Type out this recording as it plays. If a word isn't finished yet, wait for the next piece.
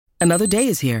Another day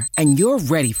is here, and you're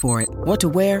ready for it. What to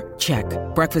wear? Check.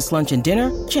 Breakfast, lunch, and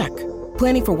dinner? Check.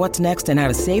 Planning for what's next and how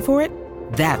to save for it?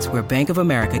 That's where Bank of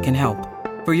America can help.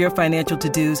 For your financial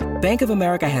to-dos, Bank of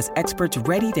America has experts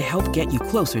ready to help get you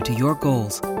closer to your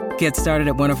goals. Get started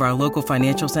at one of our local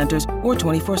financial centers or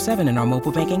 24/7 in our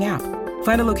mobile banking app.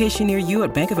 Find a location near you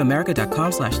at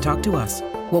bankofamerica.com/talktous.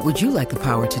 What would you like the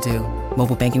power to do?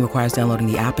 Mobile banking requires downloading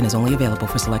the app and is only available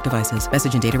for select devices.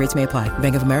 Message and data rates may apply.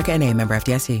 Bank of America N.A., member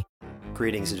FDIC.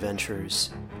 Greetings,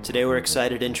 adventurers. Today we're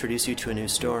excited to introduce you to a new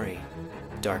story,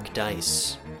 Dark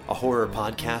Dice, a horror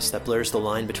podcast that blurs the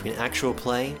line between actual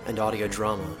play and audio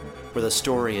drama, where the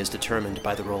story is determined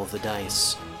by the roll of the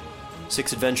dice.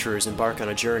 6 adventurers embark on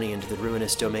a journey into the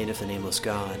ruinous domain of the Nameless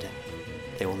God.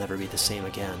 They will never be the same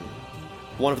again.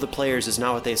 One of the players is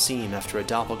not what they seem after a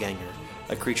doppelganger,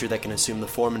 a creature that can assume the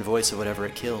form and voice of whatever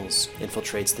it kills,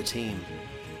 infiltrates the team.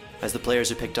 As the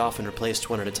players are picked off and replaced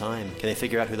one at a time, can they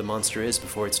figure out who the monster is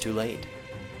before it's too late?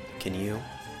 Can you?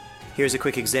 Here's a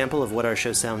quick example of what our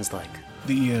show sounds like.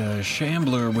 The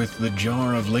shambler with the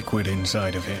jar of liquid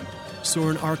inside of him.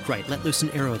 Soren Arkwright let loose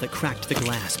an arrow that cracked the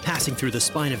glass, passing through the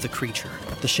spine of the creature.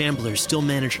 The shambler still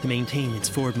managed to maintain its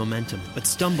forward momentum, but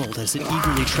stumbled as it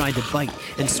eagerly tried to bite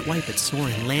and swipe at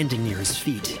Soren, landing near his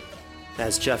feet.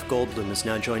 As Jeff Goldblum has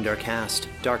now joined our cast,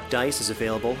 Dark Dice is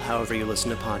available however you listen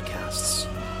to podcasts.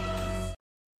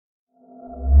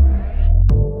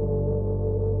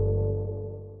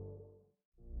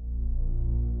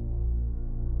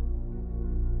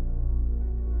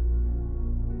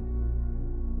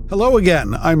 Hello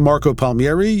again, I'm Marco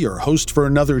Palmieri, your host for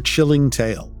another chilling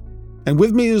tale. And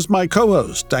with me is my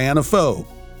co-host, Diana Foe.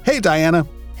 Hey, Diana.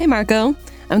 Hey, Marco.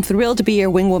 I'm thrilled to be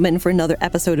your wingwoman for another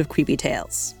episode of Creepy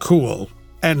Tales. Cool.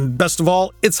 And best of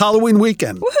all, it's Halloween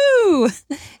weekend. Woohoo!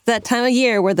 That time of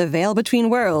year where the veil between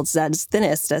worlds is its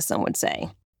thinnest, as some would say.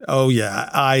 Oh, yeah.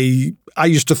 I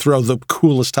used to throw the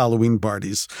coolest Halloween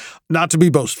parties. Not to be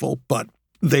boastful, but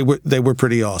they were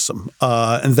pretty awesome.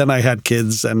 And then I had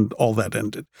kids and all that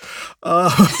ended.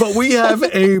 But we have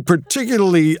a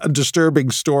particularly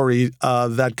disturbing story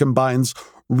that combines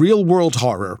real-world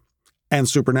horror and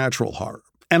supernatural horror.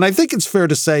 And I think it's fair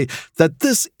to say that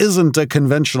this isn't a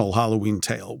conventional Halloween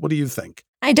tale. What do you think?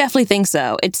 I definitely think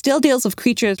so. It still deals with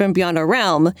creatures from beyond our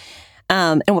realm.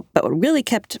 But what really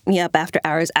kept me up after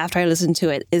hours after I listened to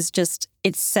it is just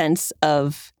its sense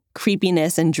of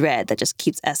creepiness and dread that just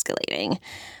keeps escalating.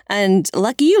 And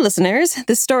lucky you listeners,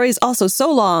 this story is also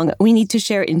so long, we need to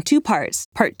share it in 2 parts.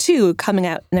 Part 2 coming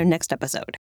out in our next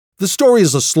episode. The story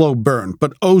is a slow burn,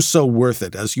 but oh so worth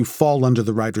it as you fall under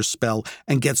the writer's spell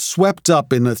and get swept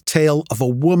up in a tale of a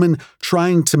woman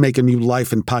trying to make a new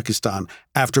life in Pakistan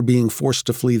after being forced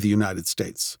to flee the United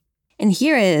States. And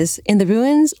here is In the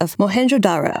Ruins of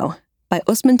Mohenjo-Daro by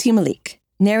Usman T. Malik,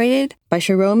 narrated by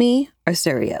Shiromi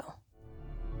Arsurio.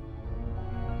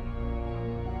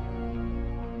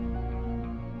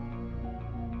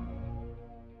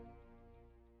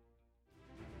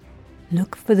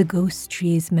 Look for the ghost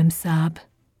trees, Memsab.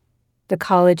 The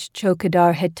college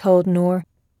chowkidar had told Noor,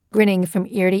 grinning from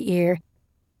ear to ear,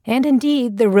 and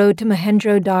indeed the road to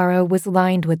Mohenjo-Daro was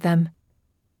lined with them.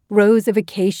 Rows of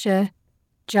acacia,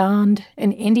 jand,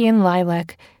 and Indian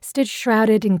lilac stood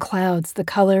shrouded in clouds the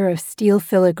color of steel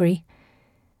filigree.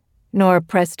 Noor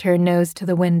pressed her nose to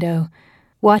the window,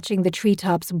 watching the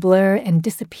treetops blur and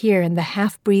disappear in the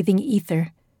half-breathing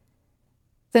ether.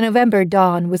 The November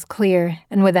dawn was clear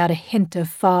and without a hint of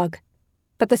fog,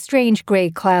 but the strange gray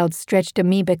clouds stretched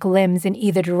amoebic limbs in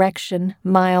either direction,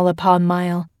 mile upon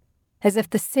mile, as if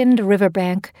the Sind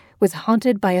riverbank was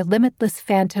haunted by a limitless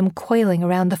phantom coiling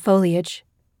around the foliage.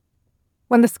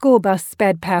 When the school bus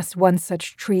sped past one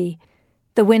such tree,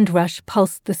 the wind rush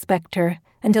pulsed the specter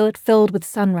until it filled with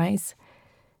sunrise.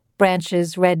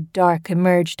 Branches red dark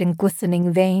emerged in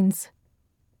glistening veins.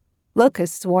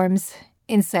 Locust swarms,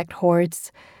 insect hordes,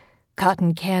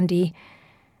 cotton candy.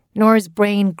 Nora's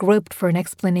brain groped for an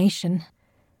explanation.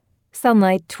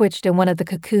 Sunlight twitched in one of the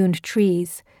cocooned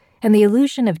trees, and the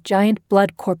illusion of giant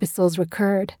blood corpuscles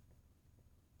recurred.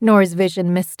 Nora's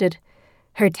vision misted.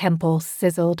 Her temples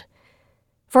sizzled.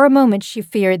 For a moment she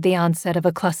feared the onset of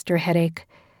a cluster headache.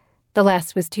 The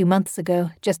last was 2 months ago,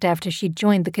 just after she'd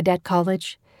joined the cadet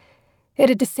college. It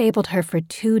had disabled her for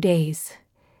 2 days.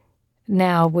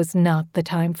 Now was not the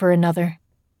time for another.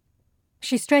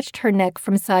 She stretched her neck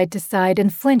from side to side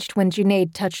and flinched when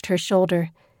Junaid touched her shoulder.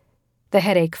 The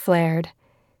headache flared.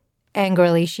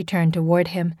 Angrily, she turned toward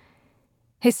him.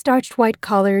 His starched white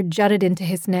collar jutted into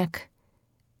his neck.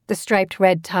 The striped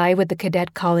red tie with the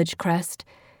cadet college crest,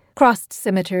 crossed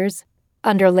scimitars,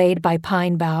 underlaid by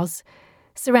pine boughs,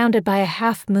 surrounded by a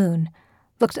half moon,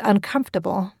 looked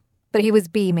uncomfortable, But he was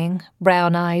beaming,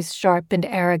 brown eyes sharp and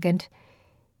arrogant.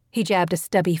 He jabbed a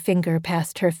stubby finger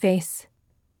past her face.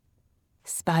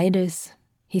 "Spiders,"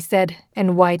 he said,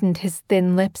 and widened his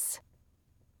thin lips.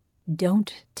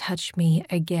 "Don't touch me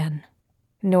again,"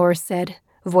 Noor said,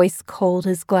 voice cold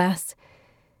as glass.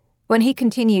 When he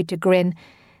continued to grin,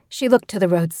 she looked to the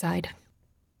roadside.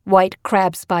 White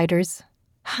crab spiders,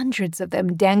 hundreds of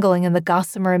them dangling in the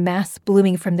gossamer mass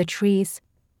blooming from the trees.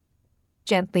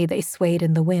 Gently they swayed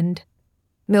in the wind,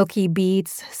 milky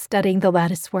beads studding the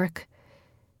latticework,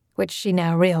 which she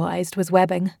now realized was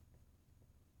webbing.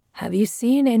 "Have you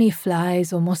seen any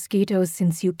flies or mosquitoes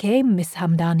since you came, Miss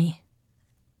Hamdani?"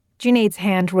 Junaid's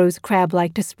hand rose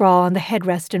crab-like to sprawl on the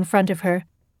headrest in front of her.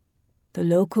 "The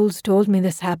locals told me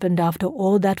this happened after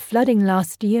all that flooding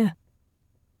last year.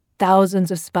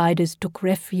 Thousands of spiders took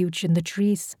refuge in the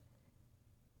trees."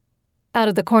 Out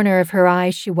of the corner of her eye,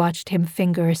 she watched him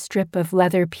finger a strip of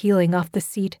leather peeling off the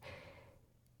seat.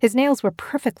 His nails were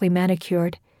perfectly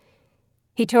manicured.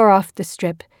 He tore off the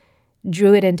strip,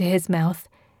 drew it into his mouth,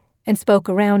 and spoke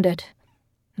around it.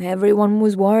 "Everyone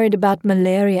was worried about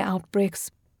malaria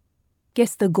outbreaks.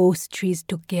 Guess the ghost trees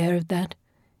took care of that."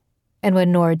 And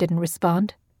when Nora didn't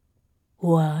respond,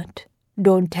 "What?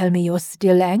 Don't tell me you're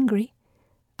still angry."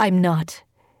 "I'm not,"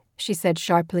 she said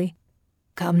sharply.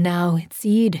 "Come now, it's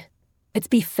Eid. Let's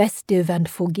be festive and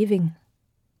forgiving."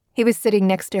 He was sitting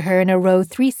next to her in a row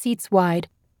 3 seats wide,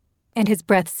 and his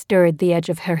breath stirred the edge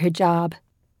of her hijab.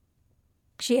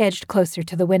 She edged closer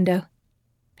to the window.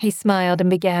 He smiled and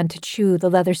began to chew the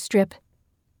leather strip.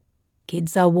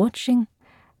 "Kids are watching.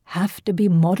 Have to be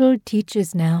model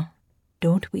teachers now,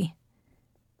 don't we?"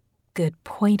 "Good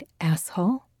point,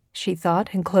 asshole," she thought,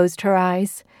 and closed her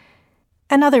eyes.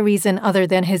 Another reason other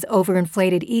than his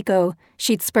overinflated ego,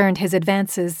 she'd spurned his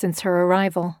advances since her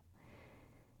arrival.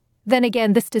 Then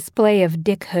again, this display of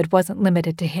dickhood wasn't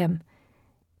limited to him.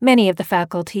 Many of the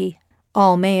faculty,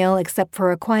 all male except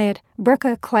for a quiet,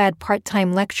 burqa-clad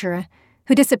part-time lecturer,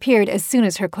 who disappeared as soon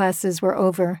as her classes were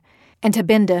over, and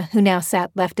Tabinda, who now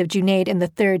sat left of Junaid in the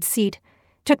 3rd seat,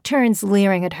 took turns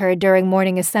leering at her during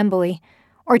morning assembly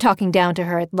or talking down to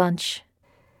her at lunch.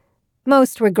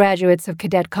 Most were graduates of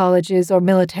cadet colleges or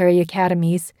military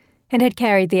academies and had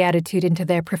carried the attitude into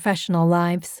their professional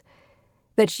lives.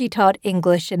 That she taught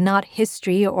English and not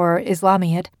history or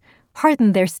Islamiyat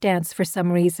hardened their stance for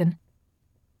some reason.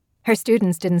 Her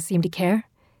students didn't seem to care.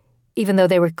 Even though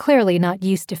they were clearly not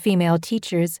used to female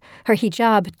teachers, her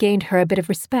hijab gained her a bit of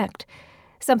respect,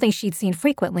 something she'd seen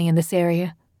frequently in this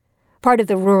area. Part of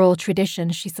the rural tradition,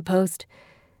 she supposed.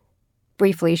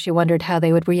 Briefly, she wondered how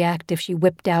they would react if she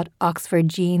whipped out Oxford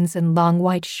jeans and long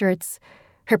white shirts,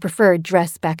 her preferred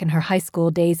dress back in her high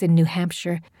school days in New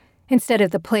Hampshire, instead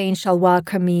of the plain shalwar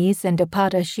kameez and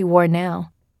dupatta she wore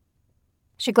now.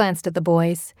 She glanced at the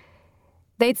boys.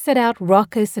 They'd set out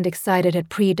raucous and excited at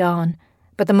pre-dawn,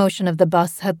 but the motion of the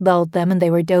bus had lulled them and they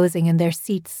were dozing in their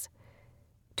seats.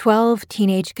 12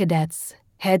 teenage cadets,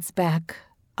 heads back,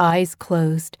 eyes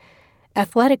closed,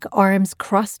 athletic arms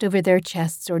crossed over their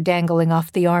chests or dangling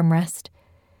off the armrest.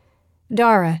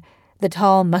 Dara, the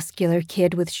tall, muscular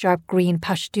kid with sharp green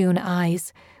Pashtun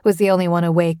eyes, was the only one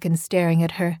awake and staring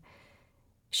at her.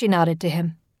 She nodded to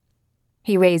him.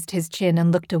 He raised his chin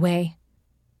and looked away.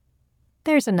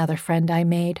 "There's another friend I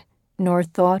made," Noor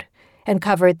thought, and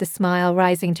covered the smile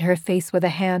rising to her face with a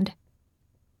hand.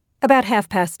 About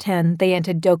 10:30, they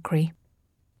entered Dokri.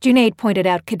 Junaid pointed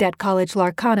out Cadet College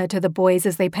Larkana to the boys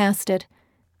as they passed it,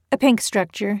 a pink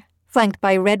structure, flanked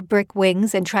by red brick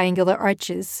wings and triangular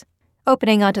arches,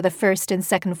 opening onto the 1st and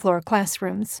 2nd floor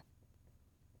classrooms.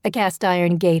 A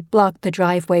cast-iron gate blocked the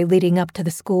driveway leading up to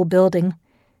the school building.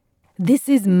 "This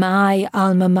is my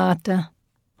alma mater.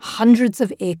 Hundreds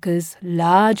of acres,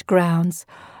 large grounds,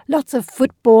 lots of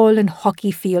football and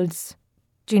hockey fields,"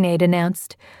 Junaid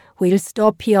announced. "We'll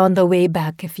stop here on the way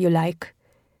back if you like."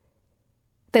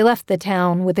 They left the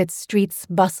town with its streets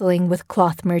bustling with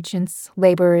cloth merchants,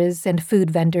 laborers, and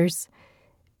food vendors.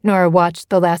 Nora watched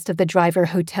the last of the driver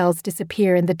hotels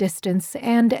disappear in the distance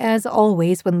and, as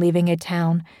always when leaving a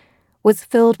town, was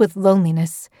filled with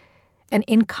loneliness, an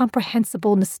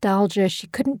incomprehensible nostalgia she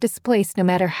couldn't displace no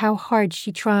matter how hard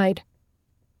she tried.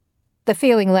 The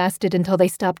feeling lasted until they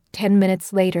stopped 10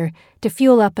 minutes later to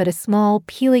fuel up at a small,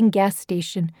 peeling gas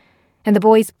station, and the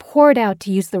boys poured out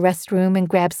to use the restroom and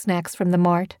grab snacks from the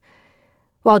mart.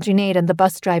 While Junaid and the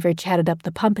bus driver chatted up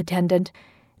the pump attendant,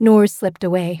 Noor slipped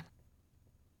away.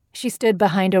 She stood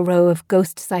behind a row of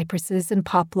ghost cypresses and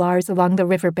poplars along the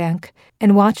riverbank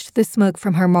and watched the smoke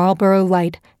from her Marlboro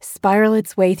light spiral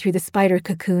its way through the spider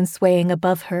cocoon swaying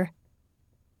above her.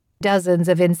 Dozens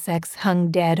of insects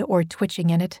hung dead or twitching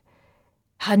in it.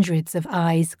 Hundreds of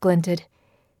eyes glinted.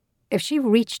 If she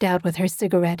reached out with her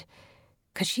cigarette,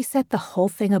 could she set the whole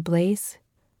thing ablaze?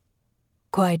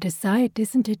 "Quite a sight,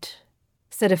 isn't it?"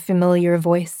 said a familiar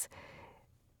voice.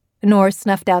 Noor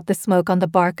snuffed out the smoke on the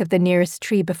bark of the nearest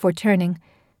tree before turning.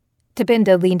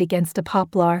 Tabinda leaned against a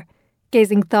poplar,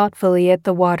 gazing thoughtfully at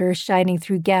the water shining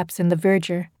through gaps in the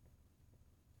verdure.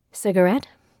 "Cigarette?"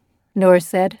 Noor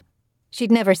said.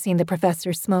 She'd never seen the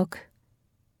professor smoke.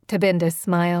 Tabinda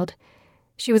smiled.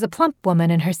 She was a plump woman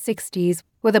in her 60s,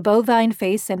 with a bovine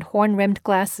face and horn-rimmed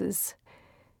glasses.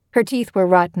 Her teeth were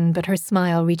rotten, but her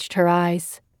smile reached her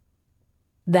eyes.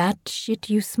 "That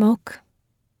shit you smoke?"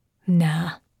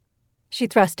 "Nah." She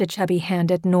thrust a chubby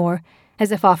hand at Noor,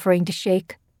 as if offering to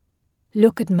shake.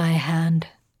 "Look at my hand,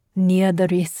 near the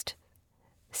wrist.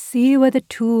 See where the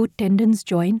two tendons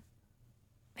join?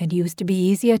 It used to be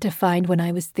easier to find when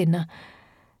I was thinner,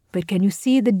 but can you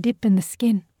see the dip in the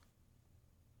skin?"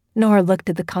 Noor looked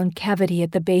at the concavity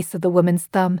at the base of the woman's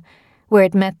thumb, where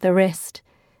it met the wrist.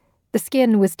 The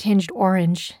skin was tinged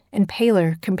orange and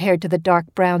paler compared to the dark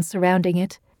brown surrounding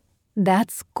it.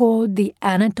 "That's called the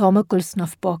anatomical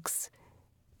snuff box."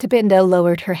 Tabinda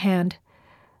lowered her hand.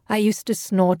 "I used to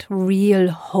snort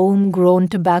real homegrown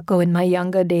tobacco in my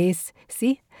younger days.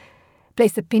 See?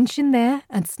 Place a pinch in there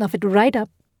and snuff it right up.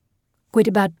 Quit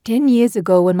about 10 years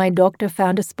ago when my doctor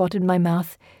found a spot in my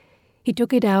mouth. He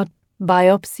took it out,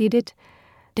 biopsied it.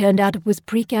 Turned out it was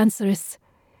precancerous.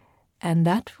 And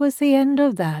that was the end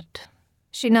of that."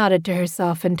 She nodded to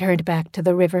herself and turned back to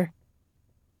the river.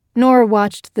 Noor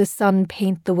watched the sun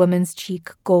paint the woman's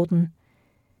cheek golden.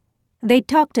 They'd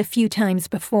talked a few times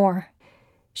before,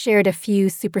 shared a few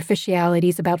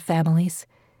superficialities about families.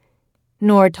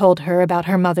 Noor told her about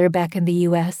her mother back in the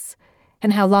U.S.,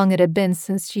 and how long it had been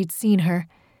since she'd seen her,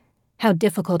 how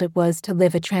difficult it was to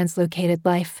live a translocated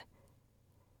life.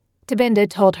 Tabinda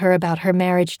told her about her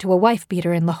marriage to a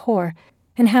wife-beater in Lahore,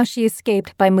 and how she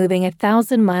escaped by moving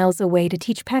 1,000 miles away to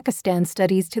teach Pakistan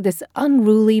studies to this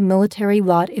unruly military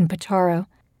lot in Pataro.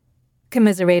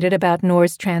 Commiserated about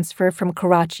Noor's transfer from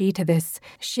Karachi to this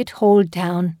shithole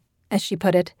town, as she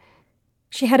put it.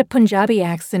 She had a Punjabi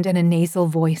accent and a nasal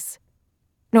voice.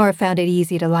 Noor found it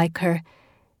easy to like her.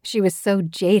 She was so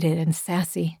jaded and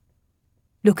sassy.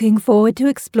 "Looking forward to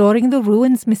exploring the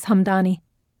ruins, Miss Hamdani,"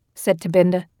 said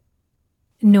Tabinda.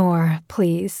 "Noor,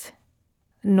 please."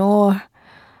 "Noor.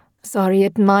 Sorry,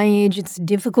 at my age it's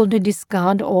difficult to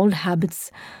discard old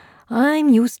habits. I'm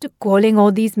used to calling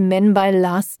all these men by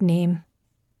last name."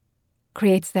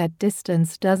 Creates that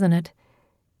distance, doesn't it?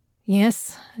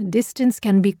 "Yes, distance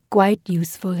can be quite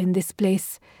useful in this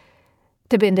place,"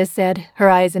 Tabinda said, her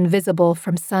eyes invisible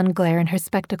from sun glare in her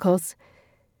spectacles.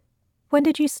 "When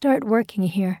did you start working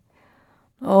here?"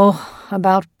 "Oh,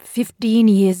 about 15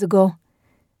 years ago."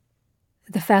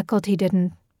 "The faculty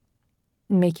didn't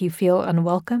make you feel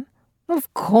unwelcome?"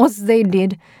 "Of course they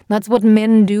did. That's what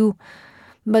men do.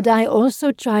 But I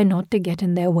also try not to get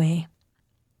in their way."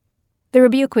 The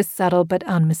rebuke was subtle but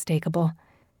unmistakable.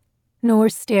 Noor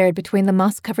stared between the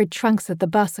moss-covered trunks of the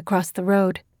bus across the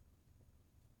road.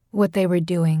 What they were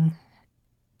doing,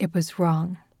 it was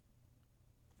wrong.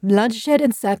 "Bloodshed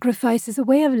and sacrifice is a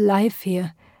way of life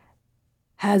here.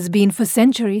 Has been for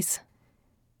centuries."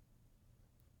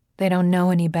 "They don't know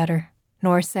any better,"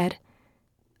 Noor said.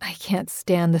 "I can't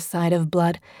stand the sight of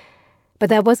blood, but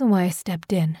that wasn't why I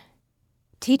stepped in.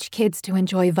 Teach kids to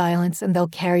enjoy violence and they'll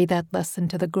carry that lesson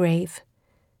to the grave."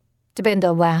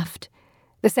 Tabinda laughed.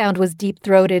 The sound was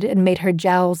deep-throated and made her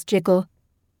jowls jiggle.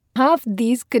 "Half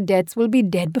these cadets will be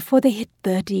dead before they hit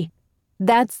 30.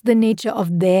 That's the nature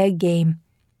of their game.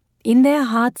 In their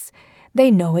hearts, they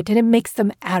know it and it makes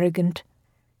them arrogant."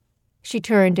 She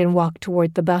turned and walked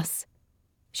toward the bus.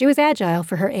 She was agile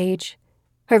for her age.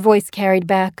 Her voice carried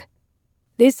back.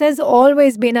 "This has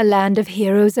always been a land of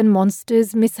heroes and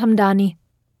monsters, Miss Hamdani.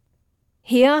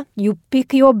 Here, you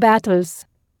pick your battles."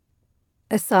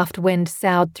 A soft wind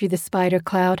soughed through the spider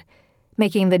cloud,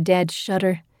 making the dead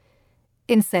shudder.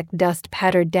 Insect dust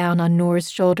pattered down on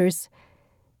Noor's shoulders.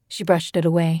 She brushed it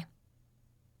away.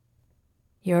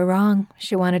 "You're wrong,"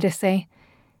 she wanted to say.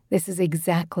 "This is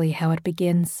exactly how it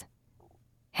begins.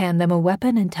 Hand them a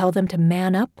weapon and tell them to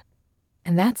man up,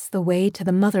 and that's the way to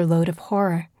the motherlode of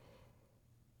horror."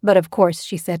 But of course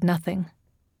she said nothing.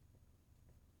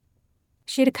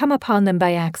 She had come upon them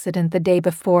by accident the day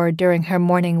before during her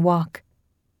morning walk.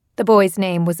 The boy's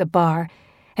name was Abar,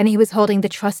 and he was holding the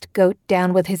trussed goat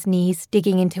down with his knees,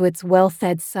 digging into its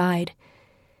well-fed side.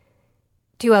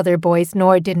 2 other boys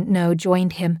Noor didn't know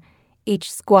joined him,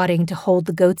 each squatting to hold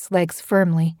the goat's legs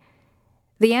firmly.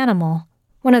 The animal,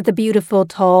 one of the beautiful,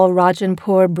 tall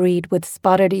Rajanpur breed with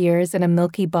spotted ears and a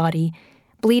milky body,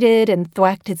 bleated and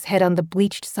thwacked its head on the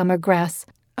bleached summer grass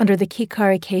under the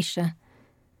kikar acacia.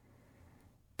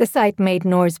 The sight made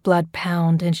Noor's blood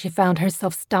pound, and she found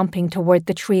herself stomping toward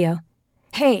the trio.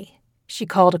 "Hey," she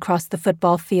called across the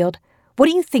football field. "What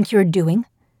do you think you're doing?"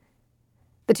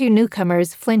 The two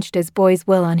newcomers flinched as boys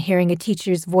will on hearing a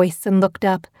teacher's voice and looked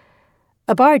up.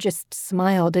 Abar just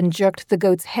smiled and jerked the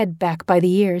goat's head back by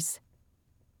the ears.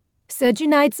 "Sir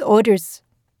Junaid's orders,"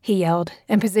 he yelled,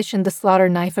 and positioned the slaughter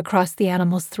knife across the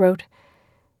animal's throat.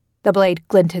 The blade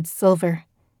glinted silver.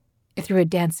 It threw a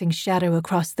dancing shadow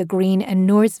across the green, and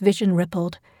Noor's vision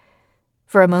rippled.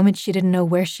 For a moment she didn't know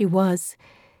where she was,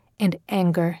 and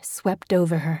anger swept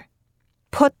over her.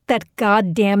 "Put that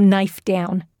goddamn knife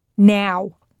down.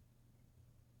 Now!"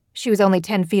 She was only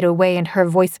 10 feet away, and her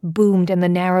voice boomed in the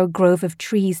narrow grove of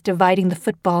trees dividing the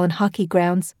football and hockey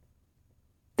grounds.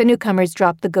 The newcomers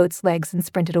dropped the goat's legs and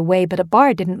sprinted away, but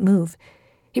Abar didn't move.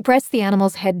 He pressed the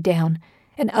animal's head down,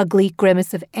 an ugly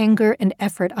grimace of anger and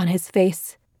effort on his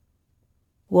face.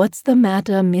 "What's the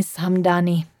matter, Miss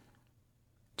Hamdani?"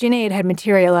 Junaid had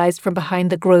materialized from behind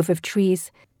the grove of trees.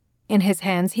 In his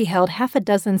hands he held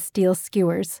 6 steel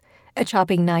skewers, a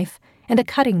chopping knife, and a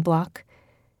cutting block.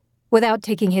 Without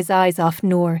taking his eyes off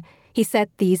Noor, he set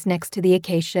these next to the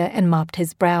acacia and mopped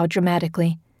his brow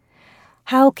dramatically.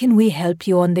 "How can we help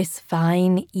you on this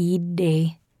fine Eid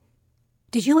day?"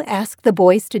 "Did you ask the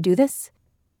boys to do this?"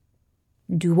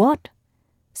 "Do what?"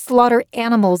 "Slaughter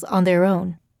animals on their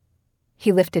own."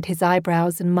 He lifted his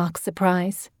eyebrows in mock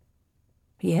surprise.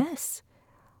 "Yes."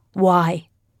 "Why?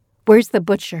 Where's the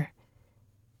butcher?"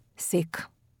 "Sick.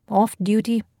 Off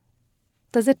duty."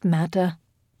 "Does it matter?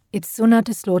 It's sunnah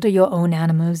to slaughter your own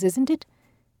animals, isn't it?"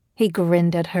 He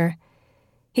grinned at her.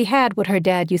 He had what her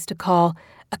dad used to call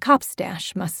a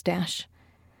copstash mustache,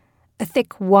 a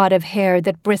thick wad of hair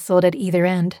that bristled at either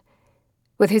end.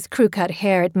 With his crew-cut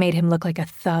hair, it made him look like a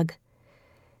thug.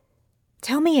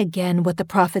 "Tell me again what the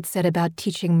Prophet said about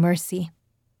teaching mercy."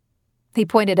 He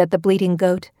pointed at the bleeding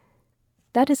goat.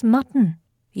 "That is mutton.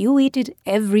 You eat it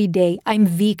every day. I'm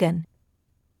vegan.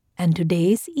 And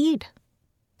today's Eid.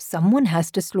 Someone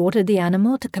has to slaughter the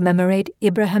animal to commemorate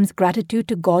Abraham's gratitude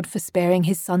to God for sparing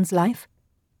his son's life.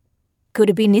 Could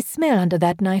have been Ismail under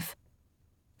that knife.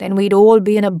 Then we'd all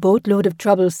be in a boatload of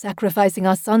trouble sacrificing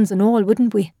our sons and all,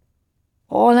 wouldn't we?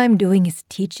 All I'm doing is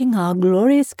teaching our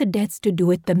glorious cadets to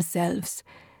do it themselves.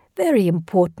 Very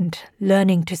important,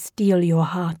 learning to steal your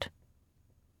heart."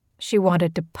 She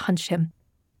wanted to punch him.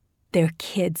 They're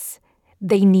kids.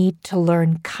 They need to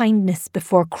learn kindness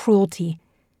before cruelty.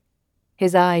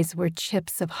 His eyes were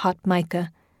chips of hot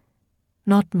mica.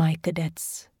 Not my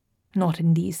cadets. Not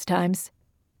in these times.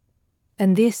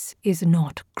 And this is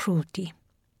not cruelty.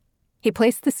 He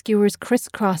placed the skewers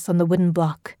crisscross on the wooden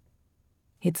block.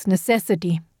 It's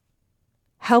necessity.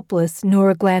 Helpless,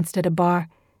 Noor glanced at Abar.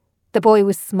 The boy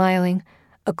was smiling,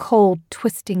 a cold,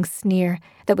 twisting sneer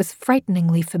that was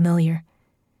frighteningly familiar.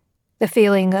 The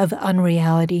feeling of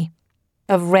unreality,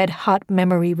 of red-hot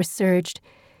memory resurged.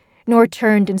 Noor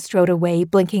turned and strode away,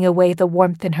 blinking away the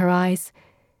warmth in her eyes.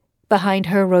 Behind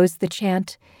her rose the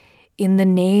chant, "In the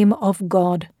name of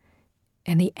God,"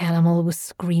 and the animal was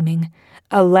screaming,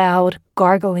 a loud,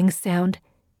 gargling sound.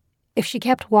 If she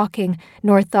kept walking,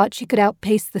 Noor thought she could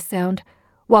outpace the sound,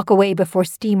 walk away before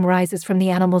steam rises from the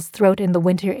animal's throat in the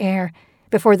winter air,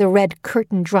 before the red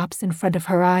curtain drops in front of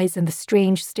her eyes and the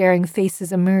strange staring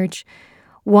faces emerge,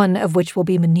 one of which will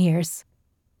be Munir's.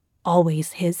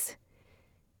 Always his.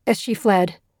 As she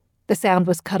fled, the sound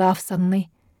was cut off suddenly.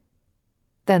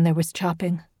 Then there was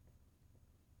chopping.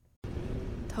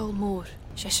 Talmor,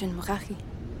 Sheshin Marachi.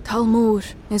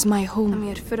 Talmor is my home.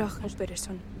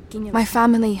 My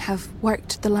family have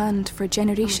worked the land for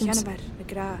generations.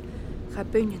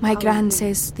 My gran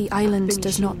says the island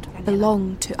does not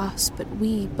belong to us, but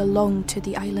we belong to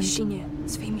the island.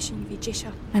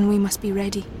 And we must be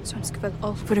ready,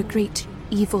 for a great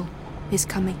evil is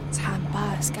coming,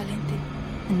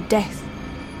 and death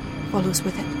follows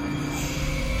with it.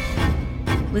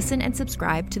 Listen and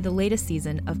subscribe to the latest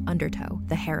season of Undertow,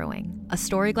 The Harrowing, a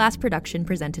Storyglass production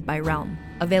presented by Realm,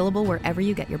 available wherever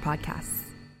you get your podcasts.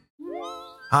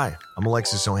 Hi, I'm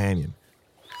Alexis Ohanian.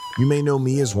 You may know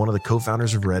me as one of the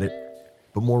co-founders of Reddit,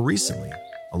 but more recently,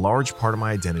 a large part of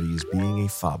my identity is being a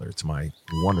father to my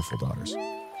wonderful daughters.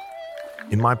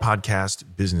 In my podcast,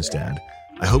 Business Dad,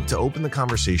 I hope to open the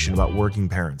conversation about working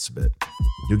parents a bit.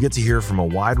 You'll get to hear from a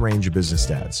wide range of business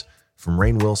dads, from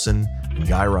Rainn Wilson and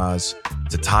Guy Raz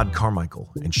to Todd Carmichael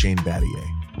and Shane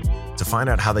Battier, to find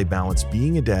out how they balance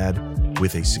being a dad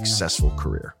with a successful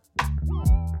career.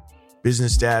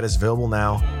 Business Dad is available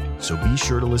now, so be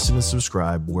sure to listen and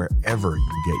subscribe wherever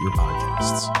you get your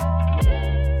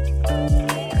podcasts.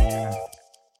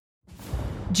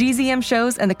 GZM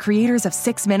Shows and the creators of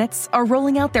 6 Minutes are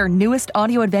rolling out their newest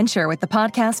audio adventure with the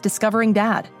podcast Discovering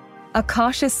Dad. A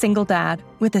cautious single dad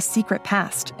with a secret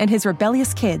past and his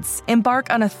rebellious kids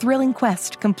embark on a thrilling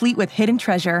quest complete with hidden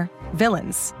treasure,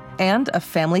 villains, and a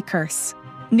family curse.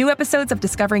 New episodes of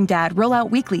Discovering Dad roll out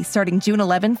weekly starting June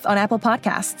 11th on Apple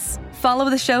Podcasts. Follow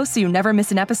the show so you never miss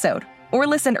an episode, or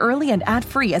listen early and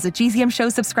ad-free as a GZM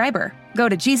Shows subscriber. Go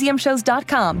to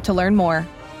gzmshows.com to learn more.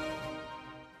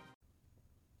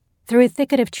 Through a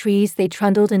thicket of trees, they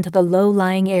trundled into the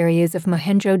low-lying areas of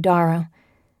Mohenjo-Daro.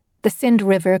 The Sind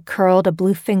River curled a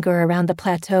blue finger around the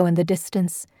plateau in the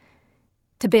distance.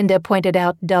 Tabinda pointed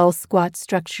out dull, squat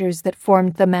structures that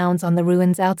formed the mounds on the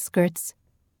ruins' outskirts.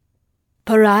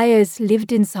 "Pariahs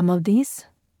lived in some of these,"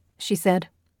 she said.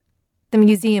 The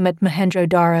museum at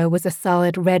Mohenjo-Daro was a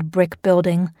solid red brick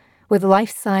building with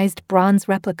life-sized bronze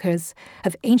replicas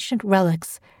of ancient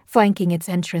relics flanking its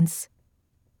entrance.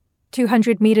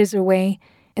 200 meters away,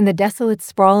 in the desolate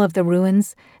sprawl of the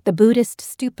ruins, the Buddhist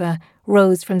stupa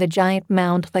rose from the giant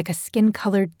mound like a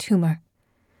skin-colored tumor.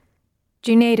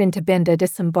 Junaid and Tabinda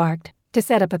disembarked to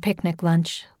set up a picnic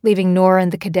lunch, leaving Noor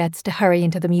and the cadets to hurry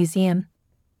into the museum.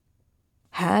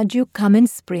 "Had you come in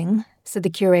spring," said the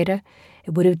curator,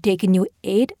 "it would have taken you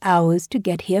 8 hours to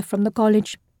get here from the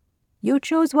college. You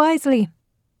chose wisely.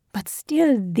 But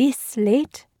still this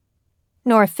late?"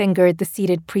 Noor fingered the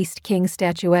seated priest king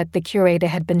statuette the curator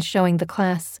had been showing the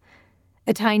class.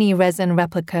 A tiny resin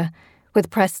replica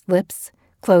with pressed lips,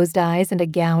 closed eyes, and a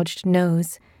gouged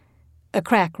nose. A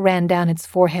crack ran down its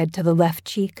forehead to the left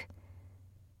cheek.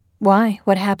 "Why?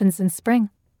 What happens in spring?"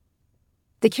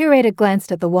 The curator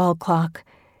glanced at the wall clock.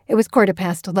 It was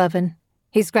 11:15.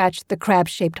 He scratched the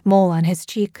crab-shaped mole on his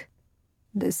cheek.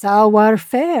 "The Sawar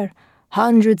Fair.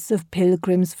 Hundreds of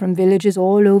pilgrims from villages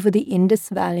all over the Indus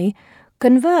Valley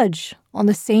converge on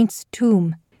the saint's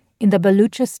tomb in the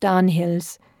Baluchistan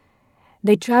hills.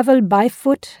 They travel by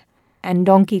foot and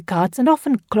donkey carts and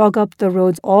often clog up the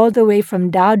roads all the way from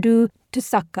Dadu to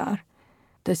Sakkar.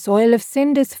 The soil of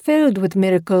Sind is filled with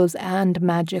miracles and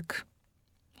magic."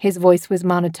 His voice was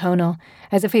monotonal,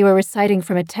 as if he were reciting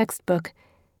from a textbook.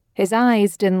 His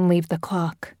eyes didn't leave the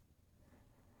clock.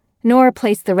 Noor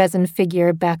placed the resin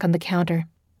figure back on the counter.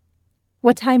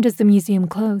 "What time does the museum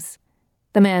close?"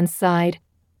 The man sighed.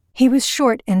 He was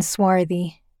short and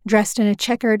swarthy, dressed in a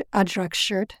checkered ajrak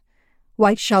shirt,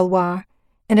 white shalwar,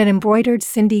 and an embroidered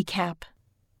Sindhi cap.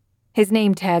 His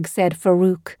name tag said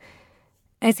Farouk.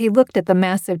 As he looked at the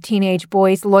massive teenage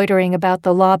boys loitering about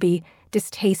the lobby,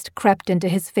 distaste crept into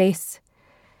his face.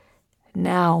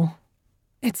 "Now,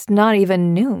 it's not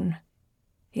even noon.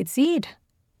 It's Eid.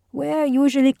 We're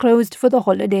usually closed for the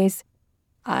holidays.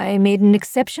 I made an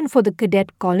exception for the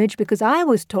cadet college because I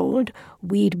was told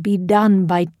we'd be done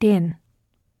by 10.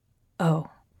 Oh.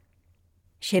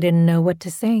 She didn't know what to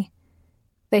say.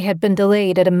 They had been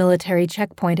delayed at a military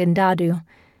checkpoint in Dadu.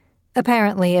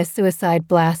 Apparently, a suicide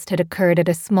blast had occurred at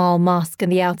a small mosque in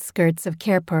the outskirts of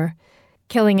Khairpur,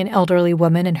 killing an elderly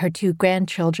woman and her 2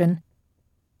 grandchildren.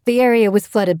 The area was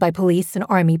flooded by police and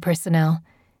army personnel.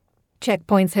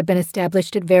 Checkpoints had been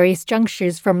established at various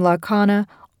junctures from Larkana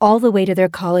all the way to their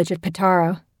college at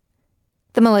Pataro.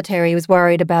 The military was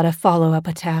worried about a follow-up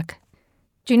attack.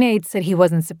 Junaid said he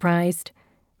wasn't surprised.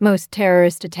 Most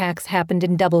terrorist attacks happened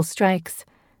in double strikes,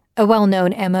 a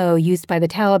well-known MO used by the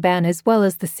Taliban as well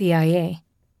as the CIA.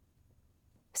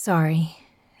 "Sorry,"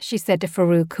 she said to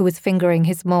Farouk, who was fingering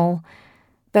his mole,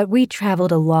 "but we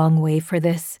traveled a long way for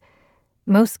this.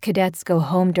 Most cadets go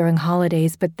home during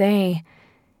holidays, but they..."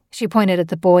 She pointed at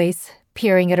the boys,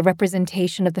 peering at a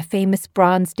representation of the famous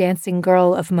bronze dancing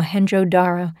girl of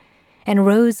Mohenjo-Daro and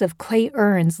rows of clay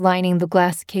urns lining the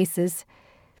glass cases.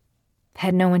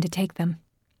 Had no one to take them.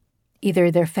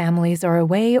 Either their families are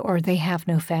away or they have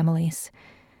no families.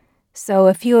 So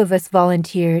a few of us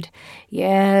volunteered.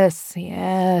 Yes.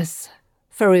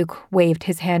 Farouk waved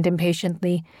his hand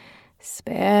impatiently.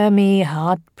 "Spare me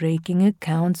heartbreaking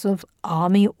accounts of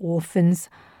army orphans.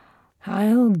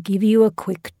 I'll give you a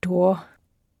quick tour.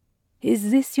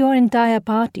 Is this your entire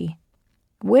party?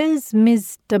 Where's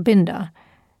Miss Tabinda?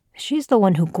 She's the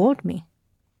one who called me."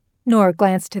 Noor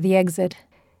glanced to the exit.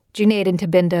 Junaid and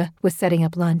Tabinda was setting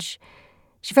up lunch.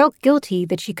 She felt guilty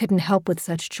that she couldn't help with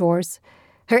such chores.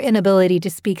 Her inability to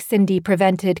speak Sindhi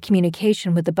prevented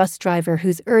communication with the bus driver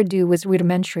whose Urdu was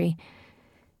rudimentary.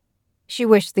 She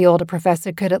wished the older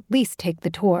professor could at least take the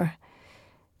tour.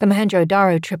 The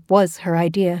Mohenjo-Daro trip was her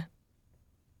idea.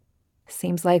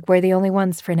 "Seems like we're the only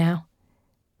ones for now."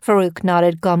 Farouk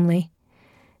nodded glumly.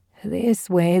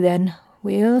 "This way, then.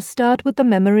 We'll start with the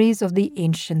memories of the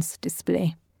ancients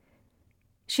display."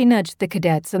 She nudged the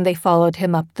cadets and they followed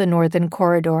him up the northern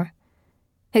corridor.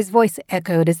 His voice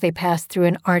echoed as they passed through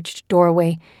an arched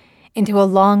doorway into a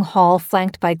long hall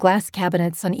flanked by glass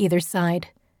cabinets on either side.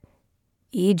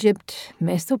 Egypt,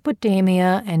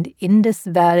 Mesopotamia, and Indus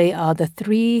Valley are the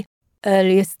three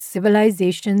earliest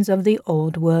civilizations of the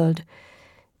Old World.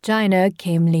 China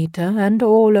came later, and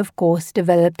all, of course,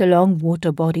 developed along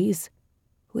water bodies.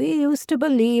 We used to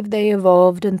believe they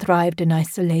evolved and thrived in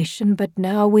isolation, but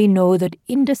now we know that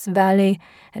Indus Valley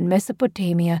and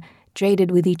Mesopotamia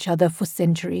traded with each other for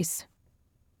centuries.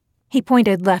 He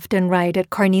pointed left and right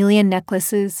at carnelian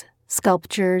necklaces,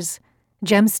 sculptures,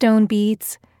 gemstone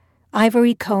beads,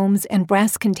 ivory combs, and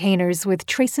brass containers with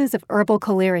traces of herbal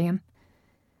collyrium.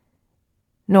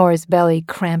 Nora's belly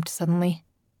cramped suddenly.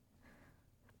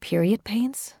 Period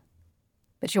pains?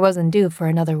 But she wasn't due for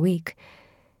another week.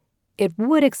 It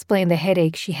would explain the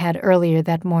headache she had earlier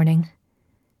that morning.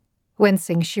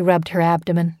 Wincing, she rubbed her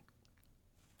abdomen.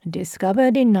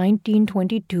 Discovered in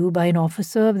 1922 by an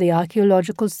officer of the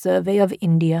Archaeological Survey of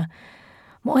India,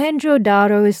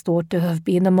 Mohenjo-Daro is thought to have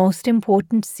been the most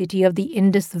important city of the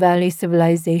Indus Valley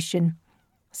civilization.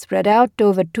 Spread out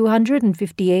over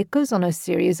 250 acres on a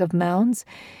series of mounds,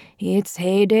 its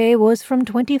heyday was from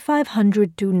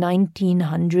 2500 to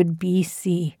 1900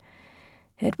 BC.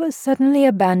 It was suddenly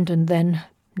abandoned then.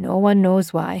 No one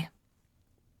knows why.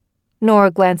 Nora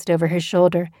glanced over her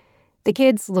shoulder. The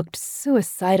kids looked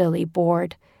suicidally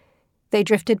bored. They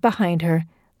drifted behind her,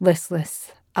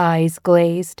 listless, eyes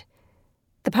glazed.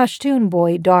 The Pashtun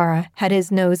boy, Dara, had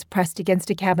his nose pressed against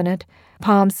a cabinet,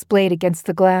 palms splayed against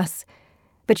the glass,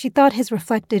 but she thought his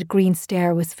reflected green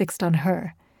stare was fixed on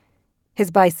her.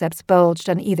 His biceps bulged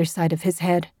on either side of his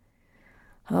head.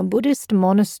 A Buddhist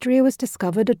monastery was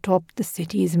discovered atop the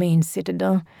city's main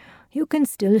citadel. You can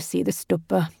still see the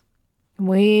stupa.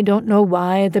 We don't know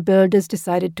why the builders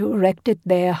decided to erect it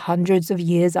there hundreds of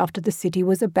years after the city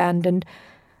was abandoned,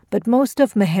 but most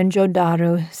of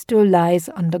Mohenjo-Daro still lies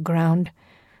underground.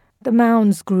 The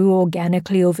mounds grew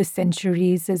organically over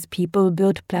centuries as people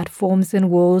built platforms and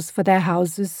walls for their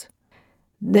houses.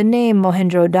 The name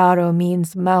Mohenjo-Daro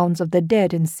means mounds of the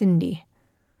dead in Sindhi.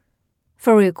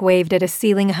 Farouk waved at a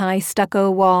ceiling-high stucco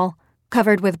wall,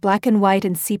 covered with black and white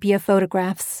and sepia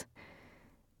photographs.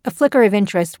 A flicker of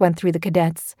interest went through the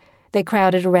cadets. They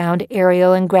crowded around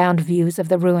aerial and ground views of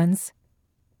the ruins.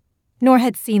 Nor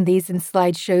had seen these in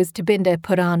slideshows Tabinda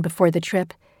put on before the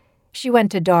trip. She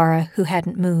went to Dara, who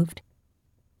hadn't moved.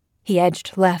 He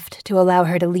edged left to allow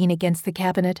her to lean against the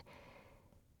cabinet.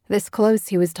 This close,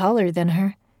 he was taller than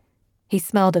her. He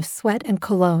smelled of sweat and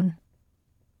cologne.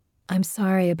 I'm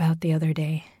sorry about the other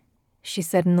day, she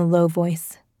said in a low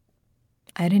voice.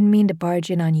 I didn't mean to barge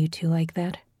in on you two like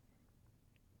that.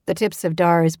 The tips of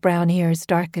Dara's brown ears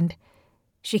darkened.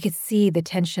 She could see the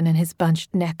tension in his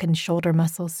bunched neck and shoulder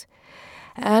muscles.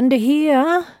 And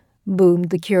here, boomed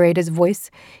the curator's voice,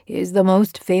 is the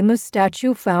most famous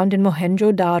statue found in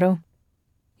Mohenjo-Daro.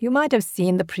 You might have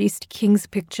seen the priest king's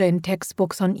picture in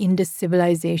textbooks on Indus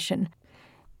civilization.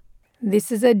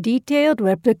 This is a detailed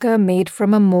replica made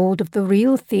from a mold of the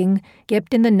real thing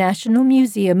kept in the National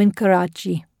Museum in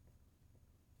Karachi.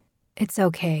 It's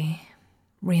okay,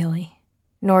 really,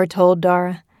 Nora told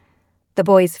Dara. The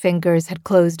boy's fingers had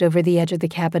closed over the edge of the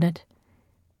cabinet.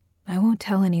 I won't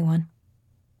tell anyone.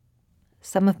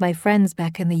 Some of my friends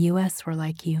back in the U.S. were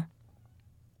like you.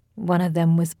 One of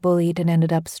them was bullied and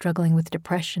ended up struggling with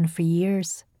depression for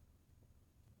years.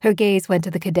 Her gaze went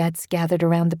to the cadets gathered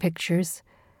around the pictures.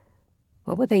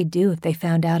 What would they do if they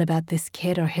found out about this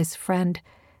kid or his friend,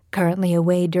 currently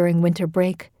away during winter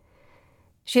break?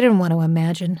 She didn't want to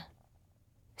imagine.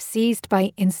 Seized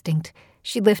by instinct,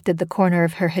 she lifted the corner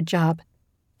of her hijab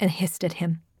and hissed at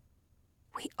him.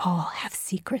 We all have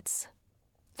secrets.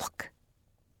 Look.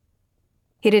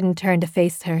 He didn't turn to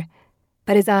face her,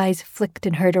 but his eyes flicked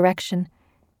in her direction.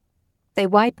 They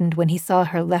widened when he saw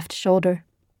her left shoulder.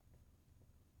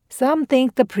 Some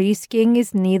think the priest king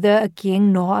is neither a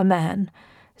king nor a man.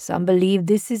 Some believe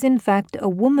this is in fact a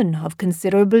woman of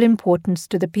considerable importance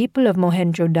to the people of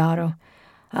Mohenjo-Daro,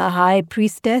 a high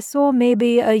priestess or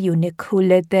maybe a eunuch who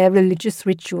led their religious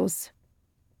rituals.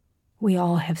 We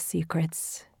all have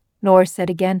secrets, Nor said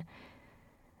again.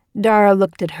 Dara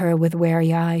looked at her with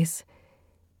wary eyes.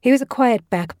 He was a quiet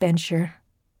backbencher,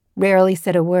 rarely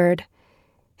said a word.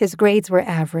 His grades were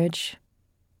average.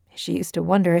 She used to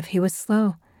wonder if he was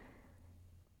slow.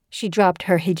 She dropped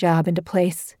her hijab into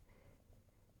place.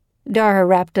 Dara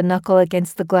rapped a knuckle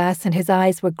against the glass and his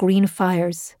eyes were green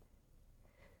fires.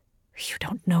 You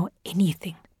don't know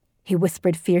anything, he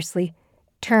whispered fiercely,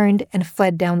 turned and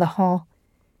fled down the hall.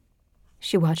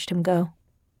 She watched him go.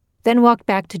 then walked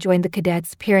back to join the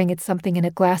cadets, peering at something in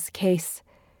a glass case.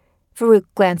 Farouk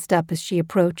glanced up as she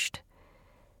approached.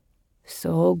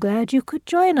 "So glad you could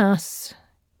join us."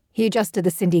 He adjusted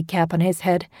the Cindy cap on his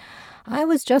head. "I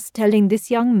was just telling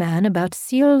this young man about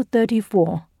Seal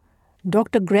 34.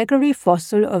 Dr. Gregory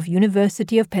Fossil of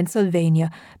University of Pennsylvania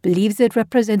believes it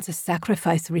represents a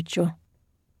sacrifice ritual.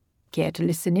 Care to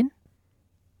listen in?"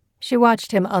 She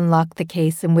watched him unlock the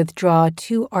case and withdraw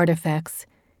 2 artifacts.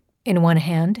 In one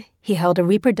hand, he held a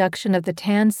reproduction of the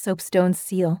tan soapstone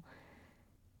seal.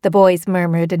 The boys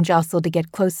murmured and jostled to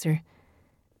get closer.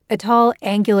 A tall,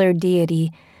 angular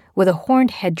deity with a horned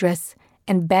headdress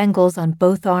and bangles on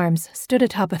both arms stood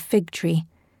atop a fig tree.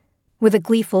 With a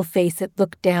gleeful face, it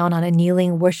looked down on a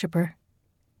kneeling worshipper.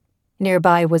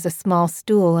 Nearby was a small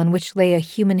stool on which lay a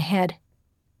human head.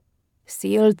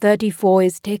 Seal 34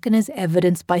 is taken as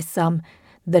evidence by some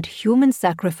that human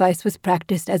sacrifice was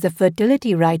practiced as a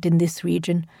fertility rite in this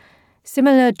region,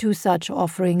 similar to such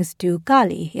offerings to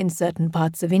Kali in certain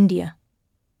parts of India.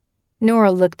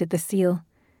 Nora looked at the seal.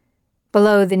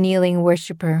 Below the kneeling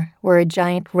worshipper were a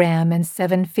giant ram and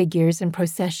 7 figures in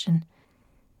procession.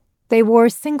 They wore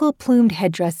single-plumed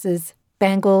headdresses,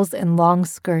 bangles, and long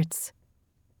skirts.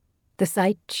 The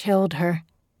sight chilled her.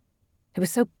 It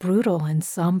was so brutal and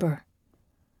somber.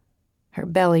 Her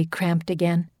belly cramped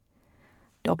again.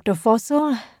 Dr.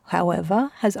 Fossil,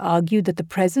 however, has argued that the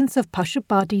presence of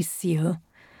Pashupati's seal...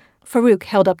 Farouk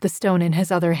held up the stone in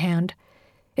his other hand.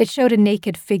 It showed a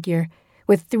naked figure,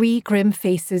 with 3 grim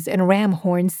faces and ram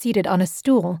horns seated on a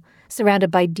stool,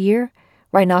 surrounded by deer,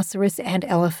 rhinoceros, and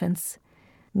elephants.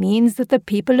 Means that the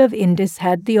people of Indus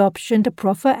had the option to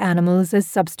proffer animals as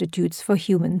substitutes for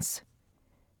humans.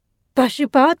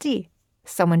 "Pashupati!"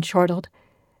 someone chortled.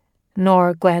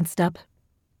 Noor glanced up.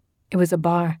 It was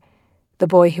Abar, the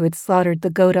boy who had slaughtered the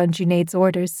goat on Junaid's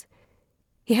orders.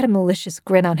 He had a malicious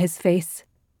grin on his face.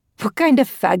 "What kind of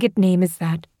faggot name is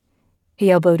that?"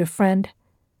 He elbowed a friend.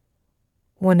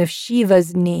 "One of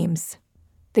Shiva's names."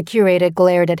 The curator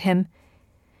glared at him.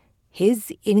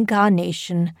 "His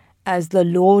incarnation as the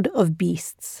Lord of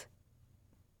Beasts."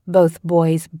 Both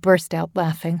boys burst out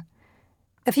laughing.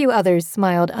 A few others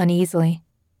smiled uneasily.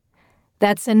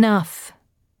 "That's enough,"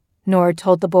 Noor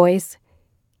told the boys.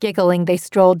 Giggling, they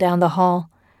strolled down the hall.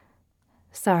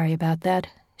 "Sorry about that,"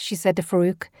 she said to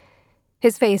Farouk.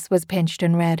 His face was pinched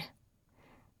and red.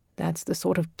 "That's the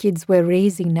sort of kids we're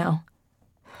raising now."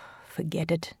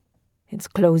 "Forget it. It's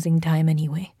closing time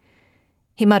anyway."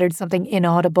 He muttered something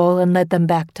inaudible and led them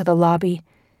back to the lobby.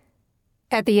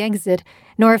 At the exit,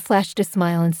 Nora flashed a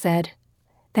smile and said,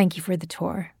 "Thank you for the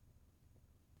tour."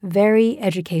 Very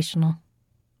educational.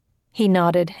 He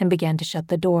nodded and began to shut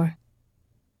the door.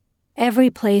 "Every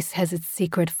place has its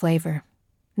secret flavor,"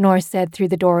 Nora said through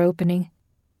the door opening.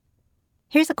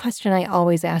 "Here's a question I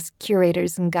always ask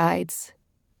curators and guides."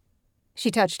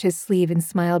 She touched his sleeve and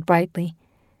smiled brightly.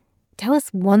 "Tell us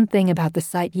one thing about the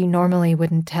site you normally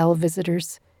wouldn't tell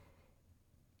visitors."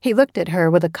 He looked at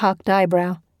her with a cocked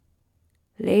eyebrow.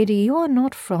 "Lady, you are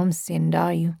not from Sind,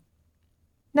 are you?"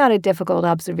 "Not a difficult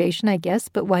observation, I guess,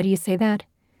 but why do you say that?"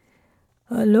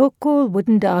 "A local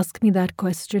wouldn't ask me that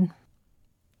question."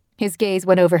 His gaze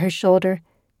went over her shoulder,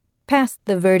 past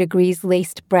the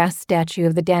verdigris-laced brass statue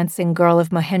of the dancing girl of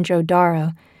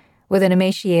Mohenjo-Daro, with an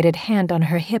emaciated hand on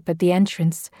her hip at the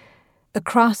entrance,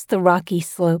 across the rocky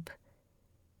slope.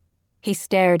 He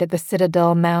stared at the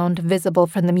citadel mound visible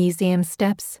from the museum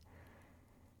steps.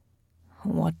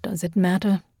 "What does it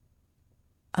matter?"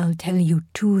 "I'll tell you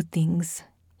 2 things,"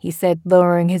 he said,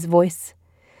 lowering his voice.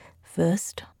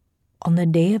 "First, on the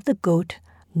day of the goat,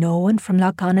 no one from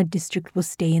Lakhana district will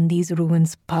stay in these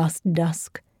ruins past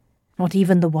dusk, not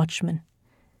even the watchman."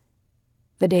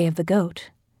 "The day of the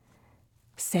goat."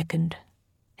 "Second,"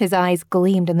 his eyes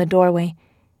gleamed in the doorway.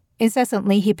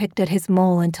 Incessantly he picked at his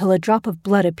mole until a drop of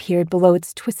blood appeared below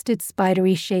its twisted,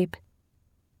 spidery shape.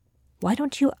 "Why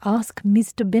don't you ask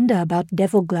Mr. Binder about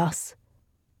Devil Glass?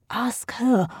 Ask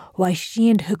her why she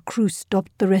and her crew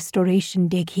stopped the restoration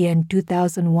dig here in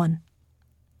 2001.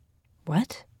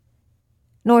 "What?"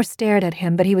 Nor stared at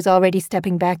him, but he was already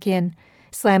stepping back in,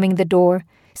 slamming the door,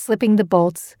 slipping the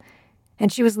bolts,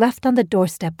 and she was left on the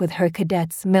doorstep with her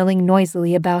cadets milling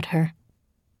noisily about her.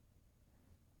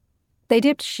 They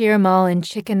dipped shirmal in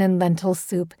chicken and lentil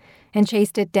soup and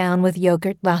chased it down with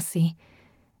yogurt lassi.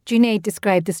 Junaid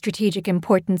described the strategic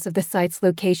importance of the site's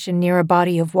location near a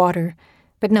body of water,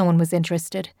 but no one was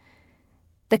interested.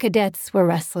 The cadets were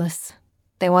restless.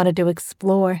 They wanted to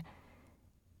explore.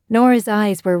 Nora's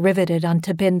eyes were riveted on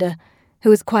Tabinda, who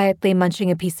was quietly munching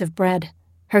a piece of bread,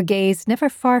 her gaze never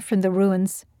far from the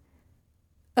ruins.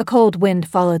 A cold wind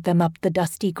followed them up the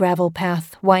dusty gravel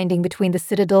path winding between the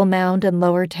Citadel Mound and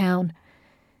Lower Town.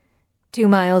 2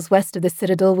 miles west of the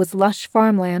Citadel was lush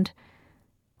farmland.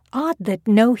 Odd that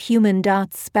no human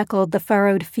dots speckled the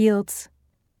furrowed fields.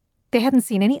 They hadn't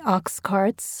seen any ox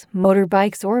carts,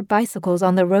 motorbikes, or bicycles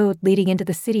on the road leading into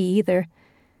the city either.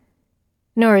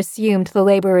 Nor assumed the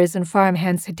laborers and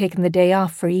farmhands had taken the day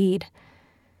off for Eid.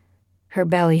 Her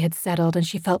belly had settled and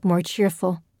she felt more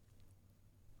cheerful.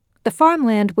 The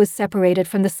farmland was separated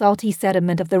from the salty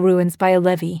sediment of the ruins by a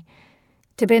levee.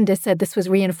 Tabinda said this was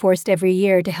reinforced every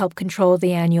year to help control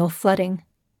the annual flooding.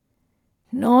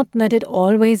 Not that it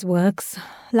always works.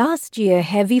 Last year,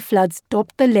 heavy floods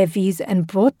topped the levees and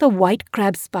brought the white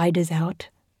crab spiders out.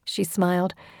 She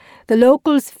smiled. The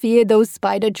locals fear those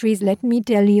spider trees, let me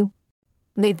tell you.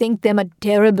 They think them a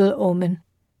terrible omen.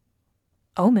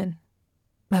 Omen?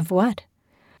 Of what?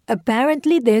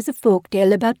 Apparently there's a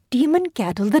folktale about demon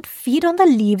cattle that feed on the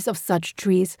leaves of such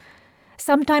trees.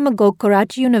 Some time ago,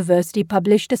 Karachi University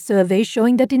published a survey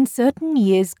showing that in certain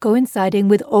years coinciding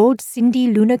with old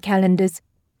Sindhi lunar calendars,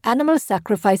 animal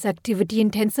sacrifice activity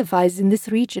intensifies in this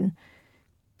region.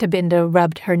 Tabinda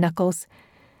rubbed her knuckles.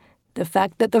 The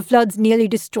fact that the floods nearly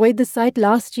destroyed the site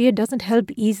last year doesn't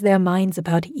help ease their minds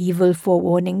about evil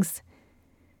forewarnings.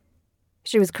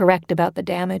 She was correct about the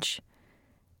damage.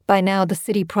 By now, the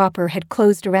city proper had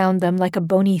closed around them like a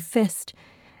bony fist,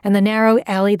 and the narrow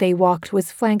alley they walked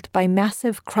was flanked by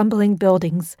massive, crumbling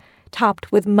buildings,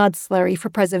 topped with mud slurry for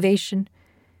preservation.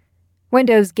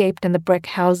 Windows gaped in the brick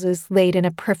houses, laid in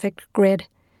a perfect grid.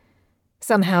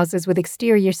 Some houses with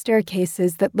exterior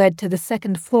staircases that led to the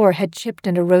second floor had chipped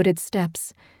and eroded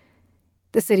steps.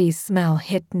 The city's smell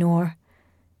hit Noor.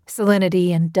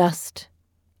 Salinity and dust,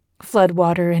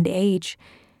 floodwater and age.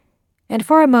 And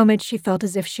for a moment she felt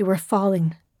as if she were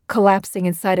falling, collapsing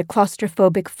inside a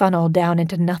claustrophobic funnel down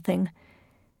into nothing.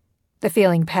 The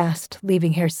feeling passed,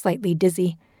 leaving her slightly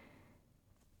dizzy.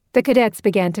 The cadets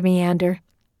began to meander.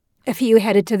 A few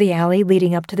headed to the alley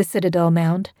leading up to the Citadel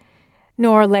Mound.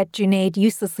 Noor let Junaid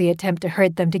uselessly attempt to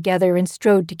herd them together and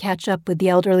strode to catch up with the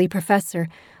elderly professor,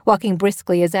 walking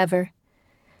briskly as ever.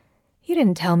 "You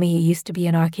didn't tell me you used to be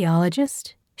an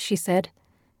archaeologist," she said.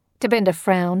 Tabinda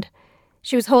frowned.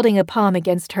 She was holding a palm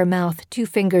against her mouth, 2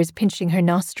 fingers pinching her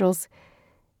nostrils.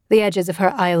 The edges of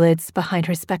her eyelids behind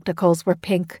her spectacles were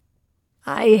pink.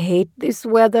 "I hate this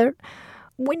weather.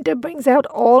 Winter brings out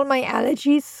all my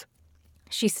allergies."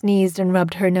 She sneezed and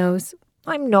rubbed her nose.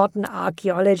 "I'm not an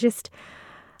archaeologist.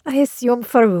 I assume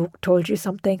Farouk told you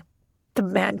something. The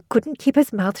man couldn't keep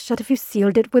his mouth shut if you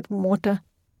sealed it with mortar."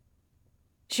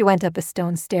 She went up a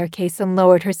stone staircase and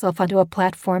lowered herself onto a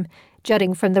platform,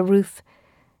 jutting from the roof.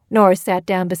 Noor sat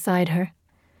down beside her.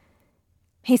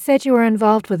 "He said you were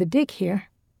involved with a dig here."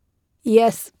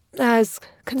 "Yes, as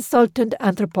consultant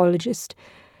anthropologist.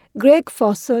 Greg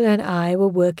Fossil and I were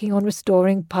working on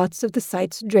restoring parts of the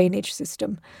site's drainage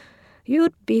system.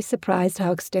 You'd be surprised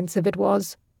how extensive it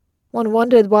was. One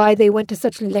wondered why they went to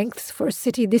such lengths for a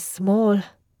city this small."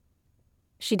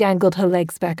 She dangled her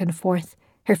legs back and forth,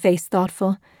 her face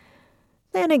thoughtful.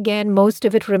 "Then again, most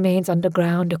of it remains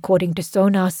underground according to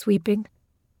sonar sweeping."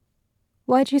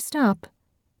 "Why'd you stop?"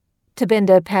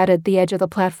 Tabinda patted the edge of the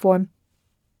platform.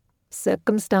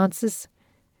 "Circumstances."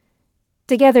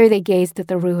 Together they gazed at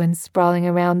the ruins sprawling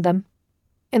around them.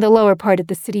 In the lower part of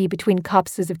the city, between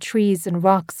copses of trees and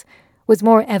rocks, was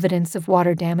more evidence of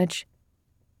water damage.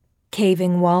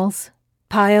 Caving walls,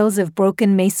 piles of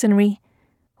broken masonry,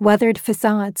 weathered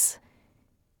facades.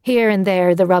 Here and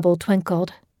there the rubble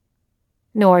twinkled.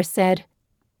 Noor said,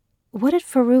 "What did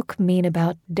Farouk mean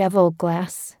about devil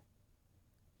glass?"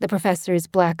 The professor's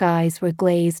black eyes were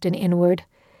glazed and inward.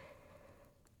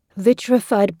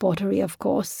 "Vitrified pottery, of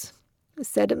course.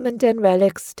 Sediment and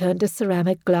relics turned to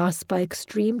ceramic glass by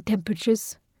extreme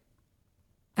temperatures."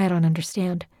 "I don't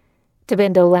understand."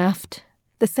 Tabinda laughed.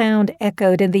 The sound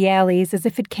echoed in the alleys as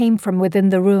if it came from within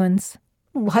the ruins.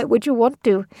 "Why would you want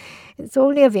to? It's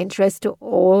only of interest to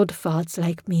old farts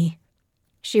like me."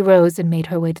 She rose and made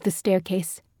her way to the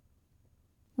staircase.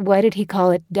 "Why did he call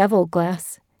it devil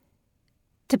glass?"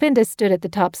 Tabinda stood at the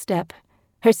top step,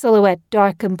 her silhouette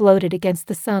dark and bloated against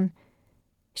the sun.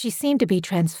 She seemed to be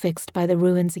transfixed by the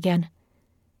ruins again.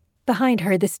 Behind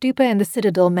her, the stupa and the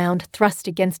Citadel Mound thrust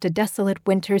against a desolate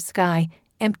winter sky,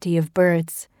 empty of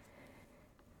birds.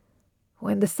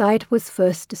 "When the site was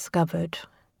first discovered,"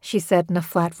 she said in a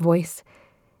flat voice,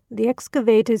 "the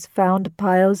excavators found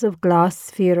piles of glass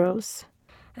spheros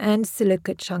and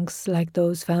silica chunks like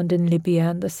those found in Libya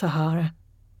and the Sahara.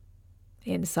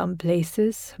 In some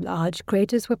places, large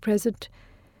craters were present.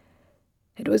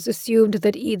 It was assumed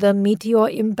that either meteor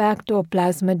impact or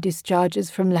plasma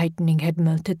discharges from lightning had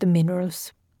melted the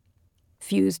minerals,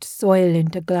 fused soil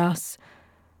into glass,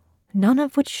 none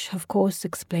of which, of course,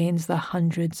 explains the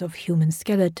hundreds of human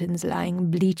skeletons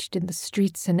lying bleached in the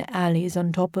streets and alleys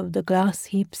on top of the glass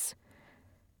heaps.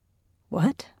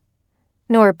 What?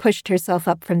 Nora pushed herself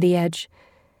up from the edge.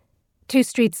 2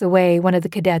 streets away, one of the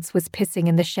cadets was pissing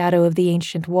in the shadow of the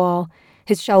ancient wall,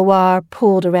 his shalwar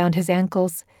pulled around his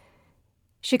ankles.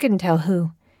 She couldn't tell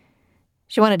who.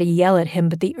 She wanted to yell at him,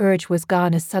 but the urge was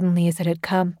gone as suddenly as it had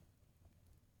come.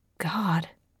 God.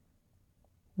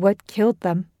 What killed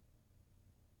them?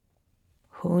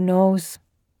 Who knows?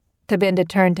 Tabinda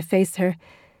turned to face her.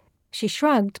 She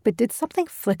shrugged, but did something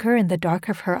flicker in the dark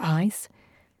of her eyes?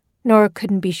 Nora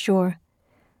couldn't be sure.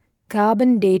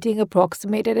 Carbon dating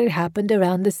approximated it happened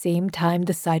around the same time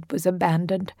the site was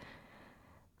abandoned.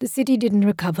 The city didn't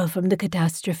recover from the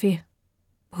catastrophe.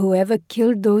 Whoever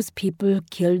killed those people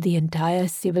killed the entire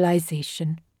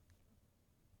civilization.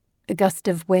 A gust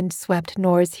of wind swept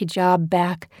Nora's hijab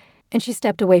back, and she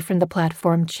stepped away from the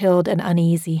platform, chilled and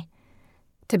uneasy.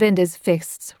 Tabinda's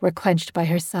fists were clenched by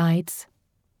her sides.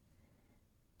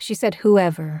 She said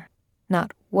whoever,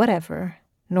 not whatever,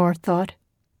 Nora thought.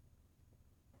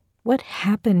 What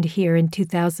happened here in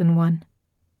 2001?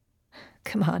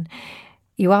 Come on,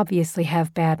 you obviously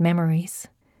have bad memories.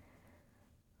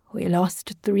 We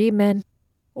lost 3 men,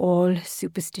 all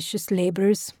superstitious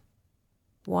laborers.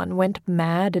 One went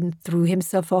mad and threw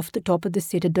himself off the top of the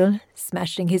citadel,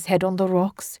 smashing his head on the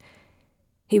rocks.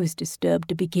 He was disturbed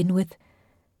to begin with.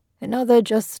 Another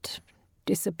just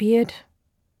disappeared.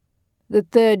 The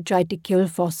third tried to kill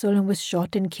Fossil and was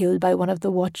shot and killed by one of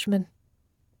the watchmen.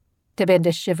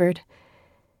 Tabinda shivered.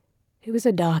 It was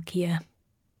a dark year,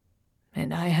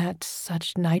 and I had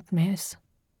such nightmares.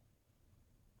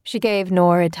 She gave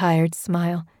Nora a tired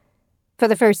smile. For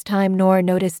the first time, Nora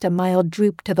noticed a mild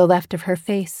droop to the left of her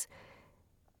face.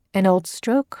 An old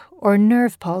stroke or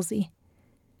nerve palsy.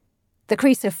 The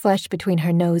crease of flesh between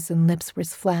her nose and lips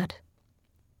was flat.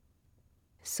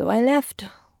 So I left,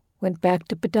 went back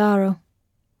to Daro,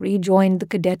 rejoined the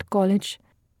cadet college.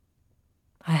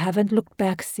 I haven't looked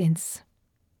back since.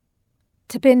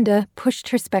 Tabinda pushed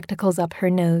her spectacles up her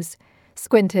nose,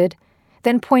 squinted,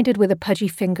 then pointed with a pudgy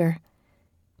finger.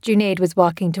 Junaid was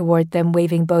walking toward them,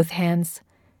 waving both hands.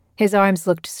 His arms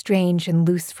looked strange and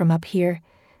loose from up here,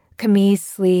 camise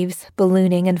sleeves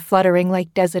ballooning and fluttering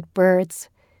like desert birds.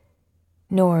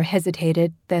 Noor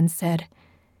hesitated, then said,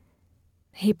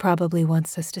 He probably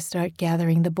wants us to start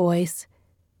gathering the boys.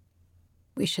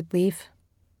 We should leave.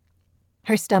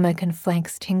 Her stomach and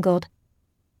flanks tingled.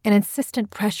 An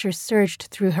insistent pressure surged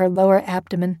through her lower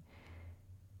abdomen.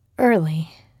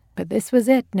 Early, but this was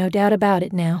it, no doubt about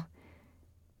it now.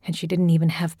 And she didn't even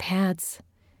have pads.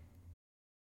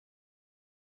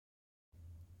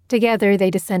 Together, they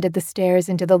descended the stairs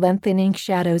into the lengthening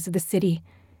shadows of the city.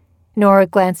 Nora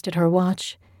glanced at her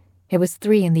watch. It was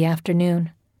 3 in the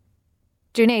afternoon.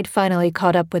 Junaid finally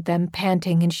caught up with them,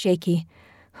 panting and shaky.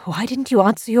 Why didn't you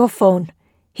answer your phone?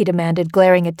 He demanded,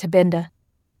 glaring at Tabinda.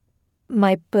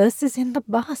 My purse is in the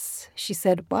bus, she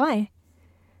said. Why?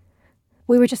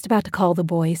 We were just about to call the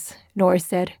boys, Nora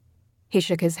said. He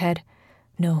shook his head.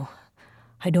 No,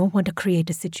 I don't want to create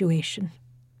a situation.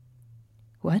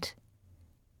 What?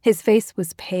 His face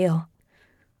was pale.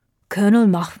 Colonel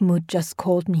Mahmoud just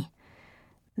called me.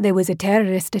 There was a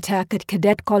terrorist attack at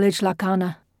Cadet College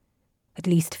Lakana. At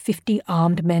least 50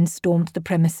 armed men stormed the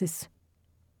premises.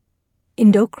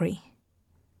 In Dokri.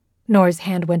 Nora's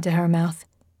hand went to her mouth.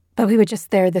 But we were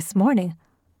just there this morning.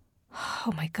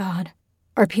 Oh my God.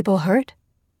 Are people hurt?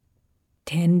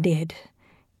 10 dead.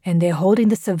 And they're holding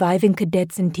the surviving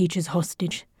cadets and teachers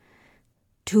hostage.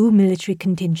 2 military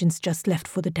contingents just left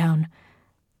for the town.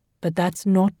 But that's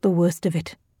not the worst of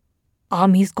it.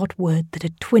 Army's got word that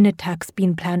a twin attack's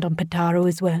been planned on Daro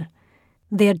as well.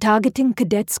 They're targeting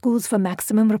cadet schools for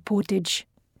maximum reportage.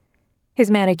 His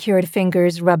manicured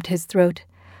fingers rubbed his throat.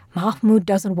 Mahmoud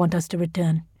doesn't want us to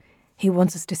return. He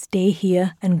wants us to stay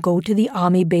here and go to the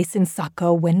army base in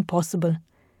Sakka when possible.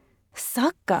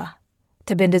 Sakka?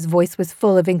 Tabinda's voice was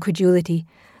full of incredulity.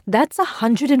 That's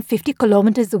 150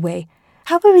 kilometers away.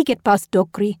 How will we get past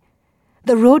Dokri?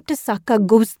 The road to Sakka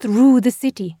goes through the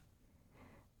city.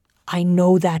 I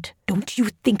know that. Don't you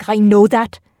think I know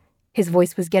that? His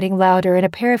voice was getting louder, and a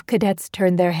pair of cadets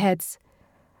turned their heads.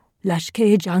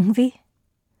 Lashkar-e-Jhangvi?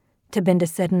 Tabinda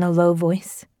said in a low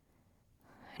voice.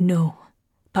 No,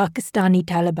 Pakistani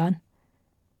Taliban.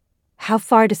 How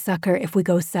far to Sakka if we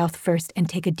go south first and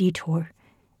take a detour?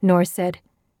 Noor said.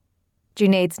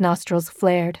 Junaid's nostrils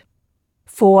flared.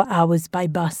 4 hours by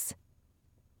bus.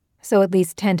 so at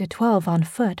least 10 to 12 on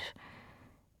foot.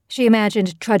 She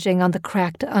imagined trudging on the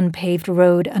cracked, unpaved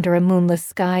road under a moonless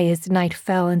sky as night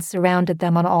fell and surrounded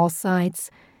them on all sides.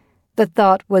 The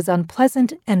thought was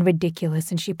unpleasant and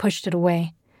ridiculous, and she pushed it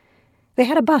away. They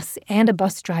had a bus and a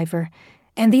bus driver,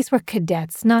 and these were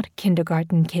cadets, not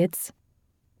kindergarten kids.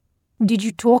 "Did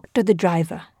you talk to the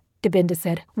driver?" Debinda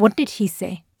said. "What did he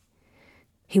say?"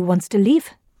 "He wants to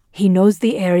leave. He knows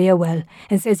the area well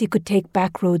and says he could take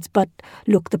back roads, but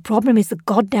look, the problem is the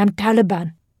goddamn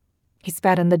Taliban." He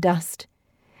spat in the dust.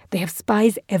 "They have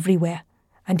spies everywhere.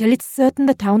 Until it's certain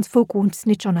the townsfolk won't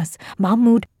snitch on us,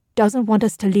 Mahmoud doesn't want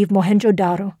us to leave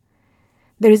Mohenjo-Daro.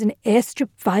 There is an airstrip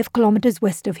 5 kilometers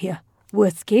west of here.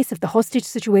 Worst case, if the hostage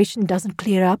situation doesn't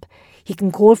clear up, he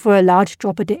can call for a large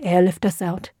chopper to airlift us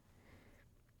out."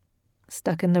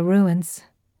 Stuck in the ruins.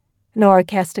 Nora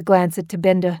cast a glance at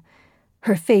Debinda.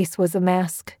 Her face was a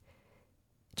mask.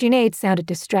 Junaid sounded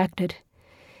distracted.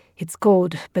 "It's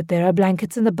cold, but there are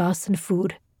blankets in the bus and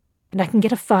food, and I can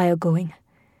get a fire going.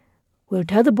 We'll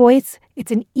tell the boys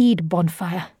it's an Eid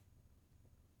bonfire."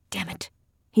 "Damn it,"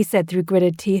 he said through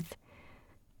gritted teeth.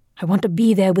 "I want to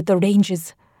be there with the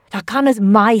Rangers. Takana's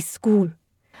my school.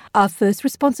 Our first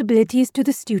responsibility is to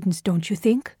the students, don't you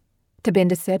think?"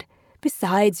 Debinda said.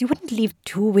 "Besides, you wouldn't leave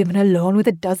 2 women alone with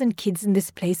a dozen kids in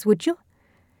this place, would you?"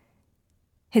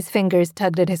 His fingers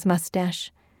tugged at his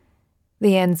mustache.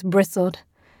 The ends bristled.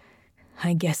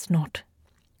 "I guess not."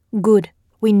 "Good.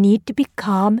 We need to be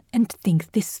calm and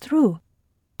think this through.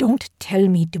 Don't tell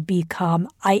me to be calm.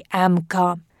 I am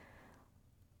calm."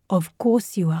 "Of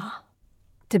course you are,"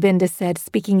 Debinda said,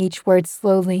 speaking each word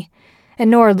slowly,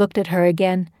 and Nora looked at her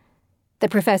again. The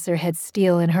professor had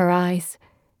steel in her eyes.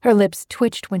 Her lips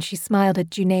twitched when she smiled at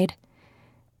Junaid.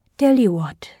 "Tell you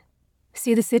what.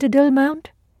 See the Citadel Mound?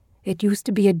 It used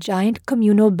to be a giant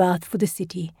communal bath for the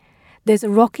city. There's a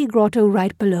rocky grotto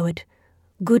right below it.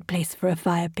 Good place for a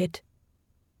fire pit.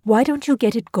 Why don't you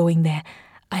get it going there?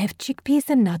 I have chickpeas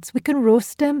and nuts. We can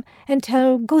roast them and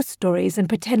tell ghost stories and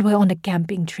pretend we're on a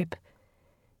camping trip."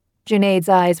 Junaid's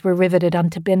eyes were riveted on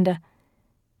Debinda.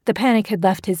 The panic had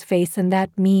left his face, and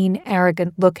that mean,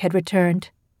 arrogant look had returned.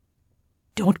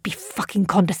 "Don't be fucking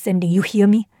condescending, you hear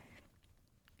me?"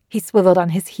 He swiveled on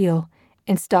his heel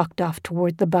and stalked off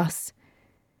toward the bus.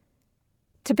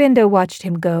 Debinda watched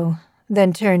him go,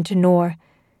 then turned to Noor.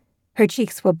 Her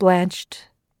cheeks were blanched,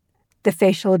 the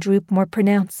facial droop more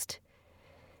pronounced.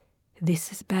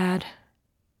 "This is bad."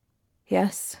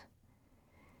 "Yes,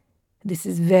 this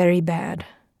is very bad,"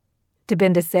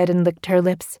 Debinda said and licked her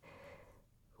lips.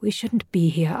 "We shouldn't be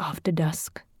here after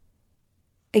dusk."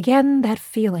 Again that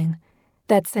feeling,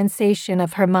 that sensation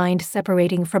of her mind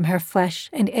separating from her flesh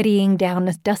and eddying down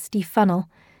a dusty funnel.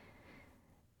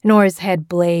 Nora's head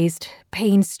blazed,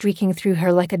 pain streaking through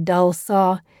her like a dull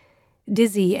saw.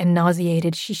 Dizzy and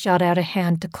nauseated, she shot out a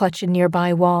hand to clutch a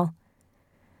nearby wall.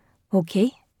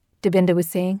 "Okay," Debinda was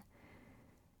saying.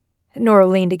 Nora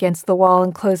leaned against the wall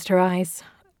and closed her eyes.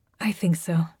 "I think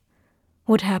so.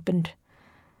 What happened?"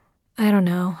 "I don't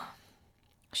know."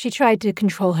 She tried to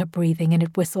control her breathing, and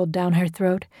it whistled down her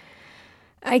throat.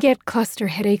 "I get cluster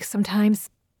headaches sometimes.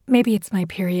 Maybe it's my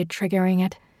period triggering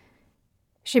it."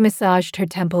 She massaged her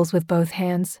temples with both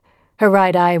hands. Her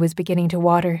right eye was beginning to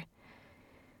water.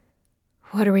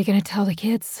 "What are we going to tell the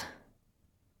kids?"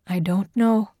 "I don't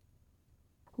know."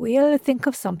 "We'll think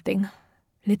of something.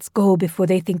 Let's go before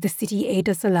they think the city ate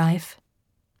us alive."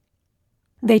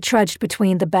 They trudged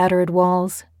between the battered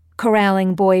walls,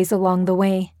 corralling boys along the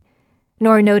way.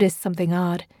 Nora noticed something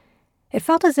odd. It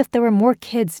felt as if there were more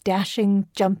kids dashing,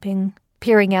 jumping,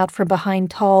 peering out from behind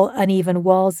tall, uneven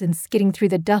walls and skidding through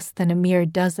the dust than a mere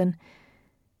dozen.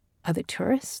 Other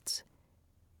tourists?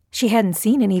 She hadn't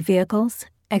seen any vehicles,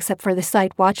 except for the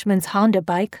site watchman's Honda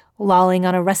bike lolling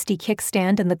on a rusty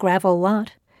kickstand in the gravel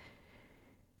lot.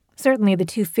 Certainly the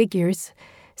 2 figures,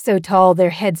 so tall their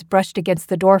heads brushed against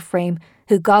the doorframe,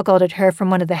 who goggled at her from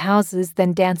one of the houses,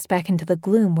 then danced back into the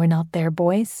gloom, were not their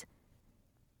boys.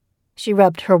 She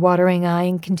rubbed her watering eye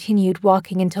and continued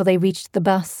walking until they reached the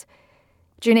bus.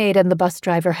 Junaid and the bus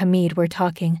driver Hamid were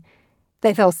talking.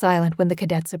 They fell silent when the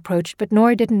cadets approached, but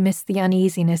Noor didn't miss the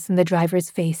uneasiness in the driver's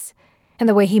face and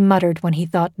the way he muttered when he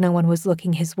thought no one was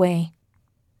looking his way.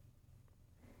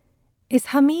 "Is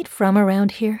Hamid from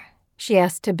around here?" she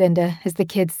asked Debinda as the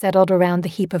kids settled around the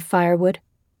heap of firewood.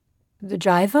 "The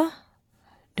driver?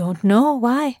 Don't know.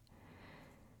 Why?"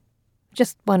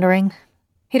 "Just wondering.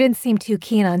 He didn't seem too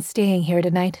keen on staying here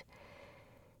tonight."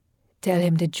 "Tell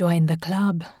him to join the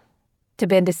club,"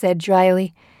 Debinda said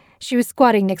dryly. She was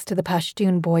squatting next to the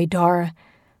Pashtun boy, Dara,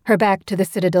 her back to the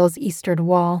citadel's eastern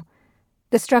wall.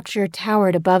 The structure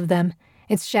towered above them,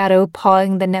 its shadow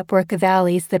pawing the network of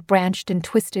alleys that branched and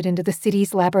twisted into the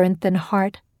city's labyrinthine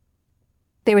heart.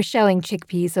 They were shelling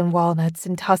chickpeas and walnuts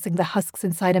and tossing the husks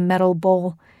inside a metal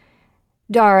bowl.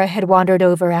 Dara had wandered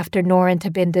over after Nor and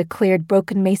Tabinda cleared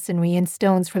broken masonry and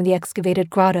stones from the excavated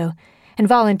grotto and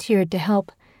volunteered to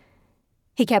help.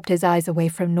 He kept his eyes away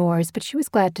from Nor's, but she was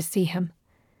glad to see him.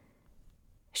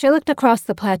 She looked across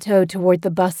the plateau toward the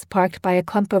bus parked by a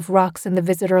clump of rocks in the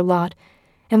visitor lot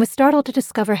and was startled to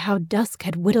discover how dusk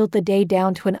had whittled the day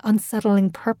down to an unsettling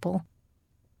purple.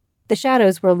 The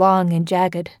shadows were long and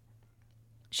jagged.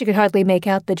 She could hardly make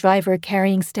out the driver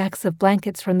carrying stacks of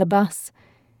blankets from the bus.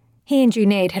 He and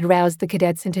Junaid had roused the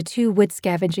cadets into 2 wood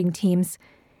scavenging teams,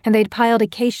 and they'd piled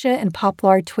acacia and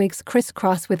poplar twigs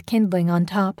crisscross with kindling on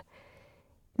top.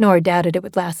 Nor doubted it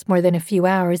would last more than a few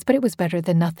hours, but it was better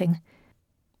than nothing.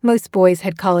 Most boys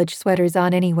had college sweaters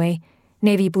on anyway.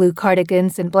 Navy blue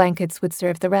cardigans and blankets would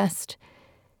serve the rest.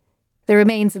 The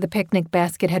remains of the picnic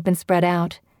basket had been spread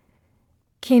out.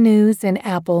 Quinoas and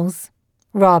apples,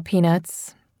 raw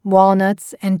peanuts,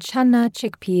 walnuts, and chana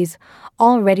chickpeas,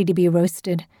 all ready to be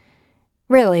roasted.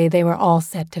 Really, they were all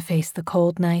set to face the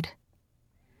cold night.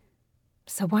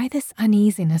 So why this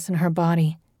uneasiness in her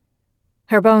body?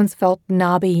 Her bones felt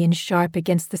knobby and sharp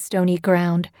against the stony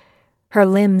ground, her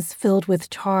limbs filled with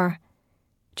tar.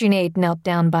 Junaid knelt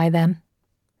down by them.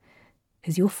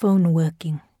 "Is your phone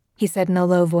working?" he said in a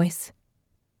low voice.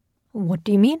 "What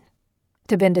do you mean?"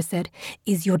 Tabinda said.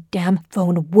 "Is your damn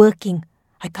phone working?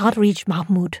 I can't reach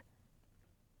Mahmoud."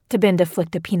 Tabinda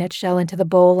flicked a peanut shell into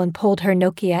the bowl and pulled her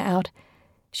Nokia out.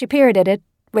 She peered at it,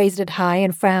 raised it high,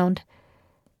 and frowned.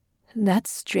 "That's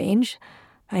strange.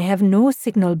 I have no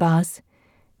signal bars."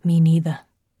 "Me neither.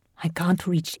 I can't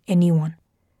reach anyone."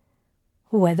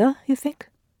 "Weather, you think?"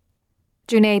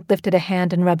 Junaid lifted a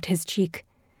hand and rubbed his cheek.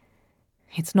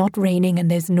 "It's not raining and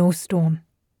there's no storm."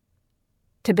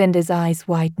 Tabinda's eyes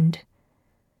widened.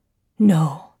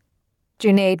 "No."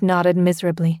 Junaid nodded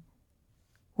miserably.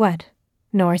 "What?"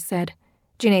 Nor said.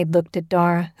 Junaid looked at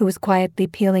Dara, who was quietly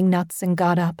peeling nuts, and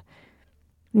got up.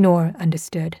 Nor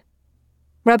understood.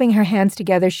 Rubbing her hands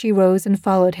together, she rose and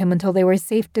followed him until they were a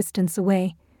safe distance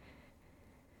away.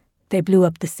 "They blew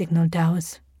up the signal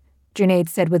towers," Junaid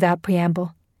said without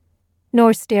preamble.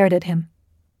 Nor stared at him.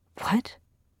 "What?"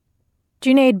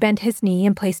 Junaid bent his knee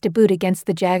and placed a boot against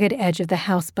the jagged edge of the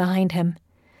house behind him.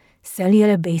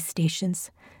 "Cellular base stations.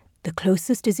 The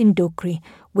closest is in Dokri,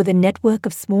 with a network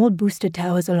of small booster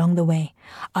towers along the way.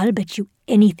 I'll bet you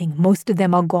anything most of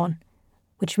them are gone,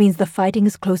 which means the fighting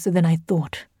is closer than I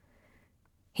thought."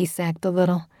 He sagged a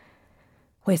little.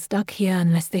 "We're stuck here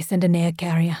unless they send an air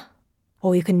carrier,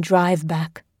 or you can drive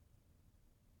back."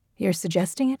 "You're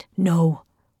suggesting it?" "No.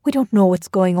 We don't know what's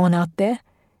going on out there.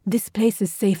 This place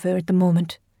is safer at the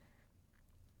moment."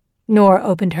 Nor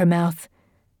opened her mouth,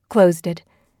 closed it.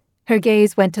 Her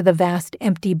gaze went to the vast,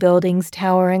 empty buildings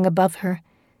towering above her.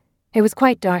 It was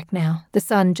quite dark now, the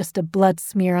sun just a blood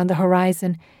smear on the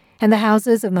horizon, and the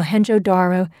houses of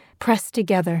Mohenjo-Daro pressed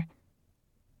together.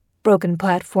 Broken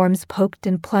platforms poked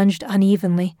and plunged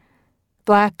unevenly.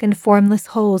 Black and formless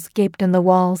holes gaped in the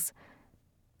walls.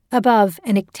 Above,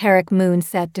 an icteric moon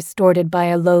sat distorted by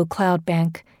a low cloud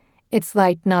bank, its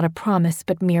light not a promise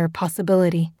but mere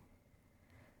possibility.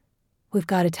 "We've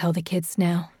got to tell the kids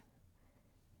now."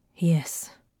 "Yes."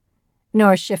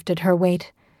 Nor shifted her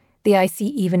weight. The icy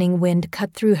evening wind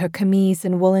cut through her camise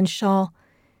and woolen shawl.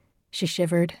 She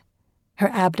shivered. Her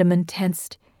abdomen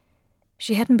tensed.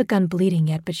 She hadn't begun bleeding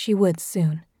yet, but she would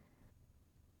soon.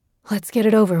 "Let's get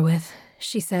it over with,"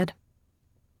 she said.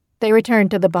 They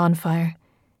returned to the bonfire.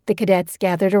 The cadets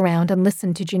gathered around and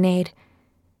listened to Junaid.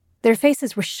 Their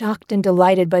faces were shocked and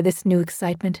delighted by this new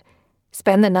excitement.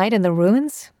 Spend the night in the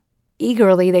ruins?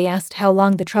 Eagerly they asked how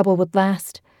long the trouble would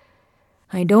last.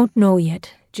 "I don't know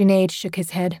yet," Junaid shook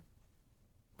his head.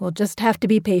 "We'll just have to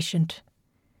be patient."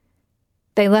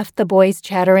 They left the boys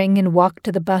chattering and walked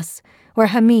to the bus, where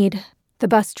Hamid, the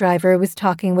bus driver, was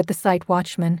talking with the site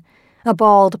watchman, a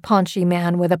bald, paunchy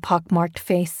man with a pockmarked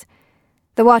face.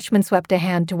 The watchman swept a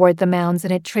hand toward the mounds,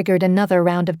 and it triggered another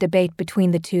round of debate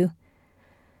between the two.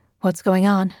 "What's going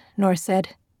on?" Nor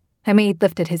said. Hamid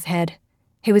lifted his head.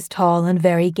 He was tall and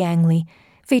very gangly,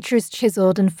 features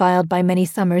chiseled and filed by many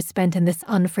summers spent in this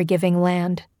unforgiving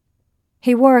land.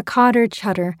 He wore a Qadr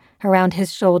chadar around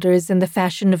his shoulders in the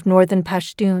fashion of northern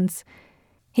Pashtuns.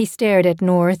 He stared at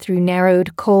Noor through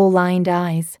narrowed, coal-lined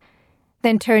eyes,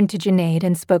 then turned to Junaid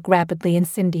and spoke rapidly in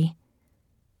Sindhi.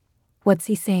 "What's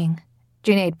he saying?"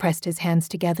 Junaid pressed his hands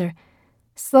together.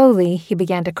 Slowly, he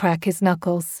began to crack his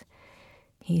knuckles.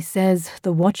 "He says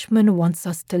the watchman wants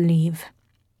us to leave.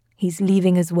 He's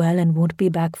leaving as well and won't be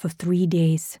back for 3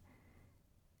 days.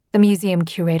 The museum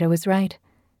curator was right.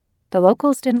 The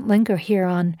locals didn't linger here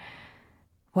on,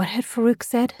 what had Farouk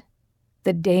said?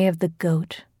 The day of the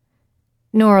goat.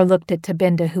 Nora looked at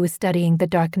Tabinda, who was studying the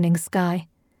darkening sky.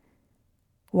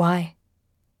 Why?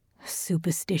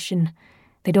 Superstition.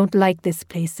 They don't like this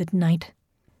place at night.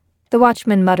 The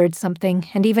watchman muttered something,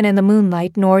 and even in the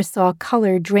moonlight, Nora saw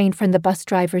color drain from the bus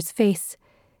driver's face.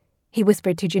 He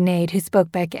whispered to Junaid, who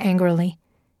spoke back angrily.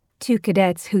 2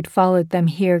 cadets who'd followed them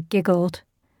here giggled.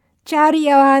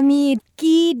 Chario Hamid,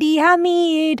 Gidi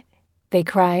Hamid, they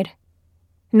cried.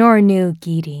 Nora knew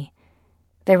Gidi.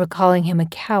 They were calling him a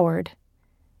coward.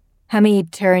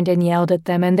 Hamid turned and yelled at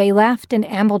them, and they laughed and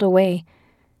ambled away.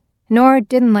 Nora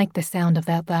didn't like the sound of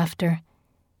that laughter.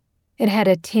 It had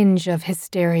a tinge of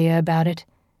hysteria about it.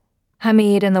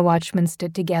 Hamid and the watchman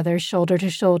stood together, shoulder to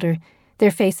shoulder,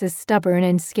 their faces stubborn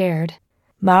and scared.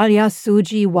 Maria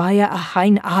Suji Waya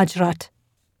Ahain Ajrat,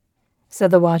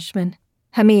 said the watchman.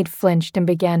 Hamid flinched and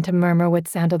began to murmur what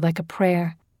sounded like a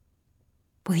prayer.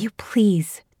 Will you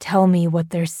please tell me what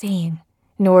they're saying?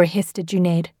 Nora hissed at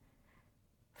Junaid.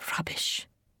 Rubbish.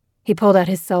 He pulled out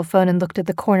his cell phone and looked at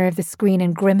the corner of the screen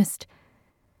and grimaced.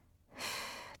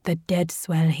 The dead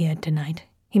swell here tonight,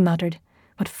 he muttered.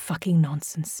 What fucking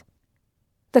nonsense.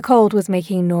 The cold was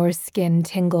making Nora's skin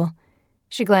tingle.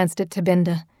 She glanced at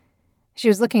Tabinda. She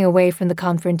was looking away from the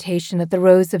confrontation at the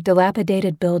rows of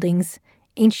dilapidated buildings,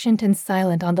 ancient and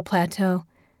silent on the plateau.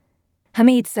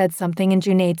 Hamid said something and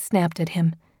Junaid snapped at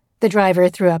him. The driver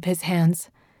threw up his hands.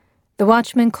 The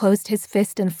watchman closed his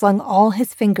fist and flung all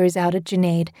his fingers out at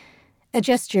Junaid, a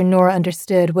gesture Nora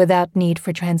understood without need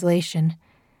for translation.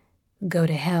 Go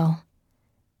to hell.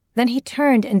 Then he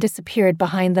turned and disappeared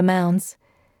behind the mounds.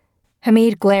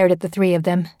 Hamid glared at the 3 of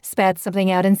them, spat something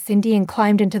out in Sindhi and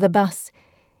climbed into the bus.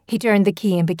 He turned the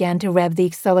key and began to rev the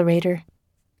accelerator.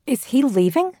 Is he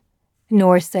leaving?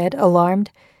 Nora said, alarmed.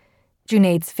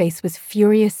 Junaid's face was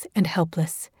furious and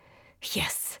helpless.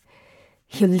 Yes,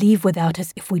 he'll leave without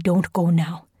us if we don't go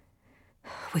now.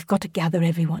 We've got to gather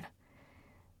everyone.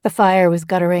 The fire was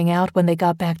guttering out when they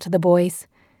got back to the boys.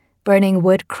 Burning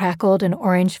wood crackled and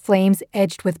orange flames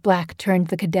edged with black turned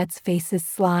the cadets' faces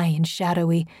sly and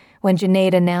shadowy when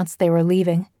Junaid announced they were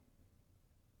leaving.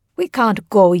 We can't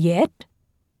go yet,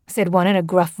 said one in a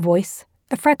gruff voice,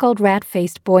 a freckled,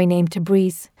 rat-faced boy named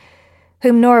Tabriz,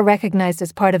 whom Nora recognized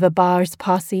as part of Abar's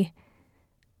posse.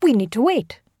 We need to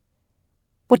wait.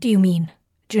 What do you mean?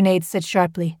 Junaid said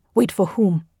sharply. Wait for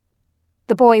whom?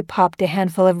 The boy popped a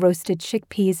handful of roasted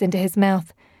chickpeas into his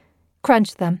mouth,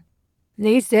 crunched them.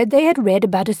 They said they had read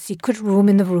about a secret room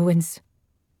in the ruins.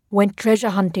 Went treasure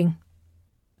hunting.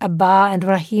 Abba and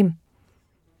Rahim.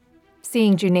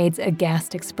 Seeing Junaid's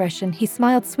aghast expression, he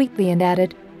smiled sweetly and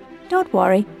added, Don't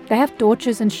worry, they have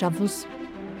torches and shovels.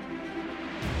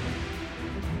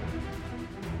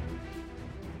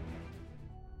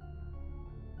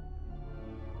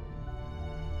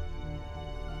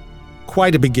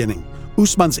 Quite a beginning.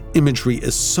 Usman's imagery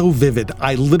is so vivid,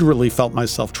 I literally felt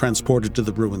myself transported to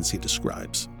the ruins he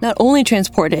describes. Not only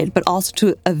transported, but also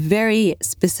to a very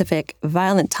specific,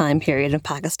 violent time period in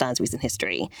Pakistan's recent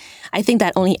history. I think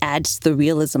that only adds to the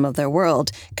realism of their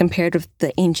world compared with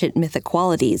the ancient mythic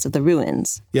qualities of the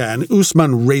ruins. Yeah, and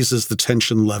Usman raises the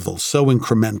tension level so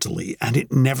incrementally, and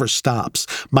it never stops.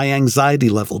 My anxiety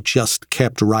level just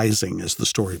kept rising as the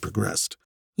story progressed.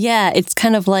 Yeah, it's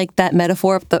kind of like that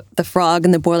metaphor of the frog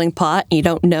in the boiling pot. You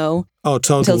don't know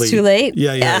until it's too late.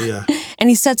 Yeah. And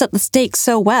he sets up the stakes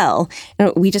so well.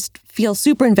 And we just feel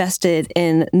super invested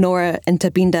in Nora and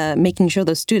Tabinda making sure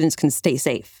those students can stay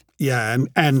safe. Yeah,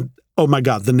 and oh my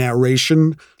God, the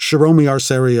narration. Shiromi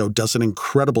Arserio does an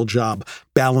incredible job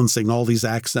balancing all these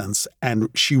accents, and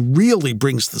she really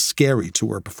brings the scary to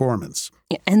her performance.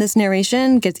 Yeah, and this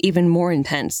narration gets even more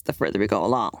intense the further we go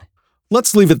along.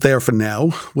 Let's leave it there for now.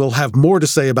 We'll have more to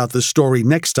say about this story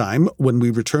next time when we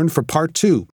return for part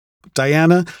 2.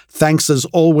 Diana, thanks as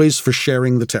always for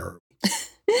sharing the terror.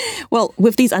 Well,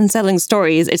 with these unsettling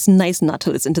stories, it's nice not to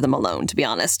listen to them alone, to be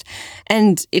honest.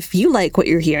 And if you like what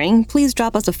you're hearing, please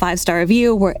drop us a 5-star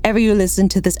review wherever you listen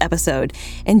to this episode.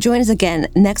 And join us again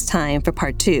next time for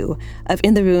part 2 of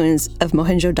In the Ruins of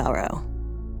Mohenjo-Daro.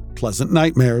 Pleasant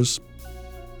nightmares.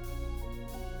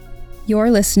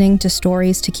 You're listening to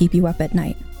Stories to Keep You Up at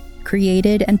Night,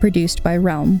 created and produced by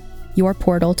Realm, your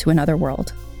portal to another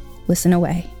world. Listen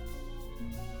away.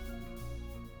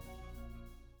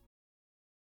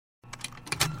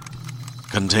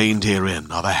 Contained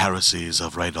herein are the heresies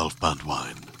of Radolf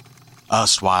Burntwine,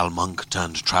 erstwhile monk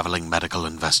turned traveling medical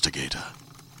investigator.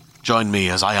 Join me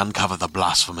as I uncover the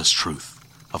blasphemous truth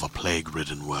of a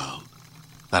plague-ridden world,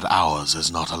 that ours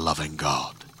is not a loving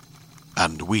God,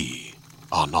 and we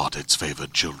are not its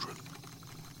favored children.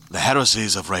 The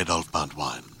Heresies of Radolf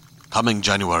Buntwine, coming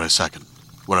January 2nd,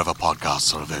 wherever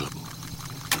podcasts are available.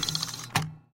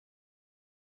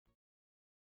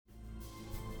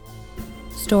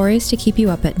 Stories to Keep You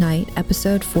Up at Night,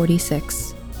 Episode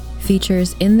 46,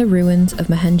 features In the Ruins of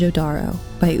Mohenjo-Daro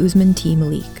by Usman T.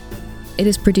 Malik. It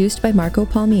is produced by Marco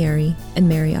Palmieri and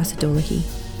Mary Asadolahi,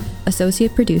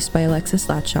 associate produced by Alexis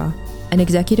Latshaw, and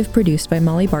executive produced by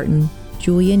Molly Barton,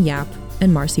 Julian Yap,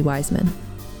 and Marcy Wiseman.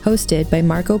 Hosted by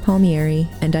Marco Palmieri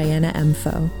and Diana M.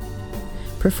 Foe.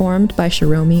 Performed by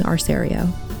Shiromi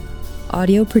Arcerio.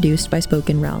 Audio produced by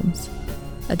Spoken Realms.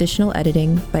 Additional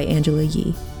editing by Angela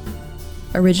Yee.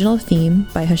 Original theme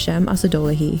by Hashem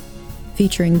Asadolahi,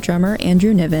 featuring drummer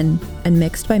Andrew Niven and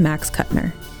mixed by Max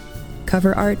Kuttner.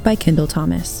 Cover art by Kendall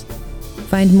Thomas.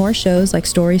 Find more shows like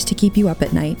Stories to Keep You Up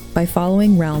at Night by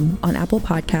following Realm on Apple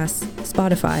Podcasts,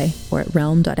 Spotify, or at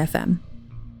realm.fm.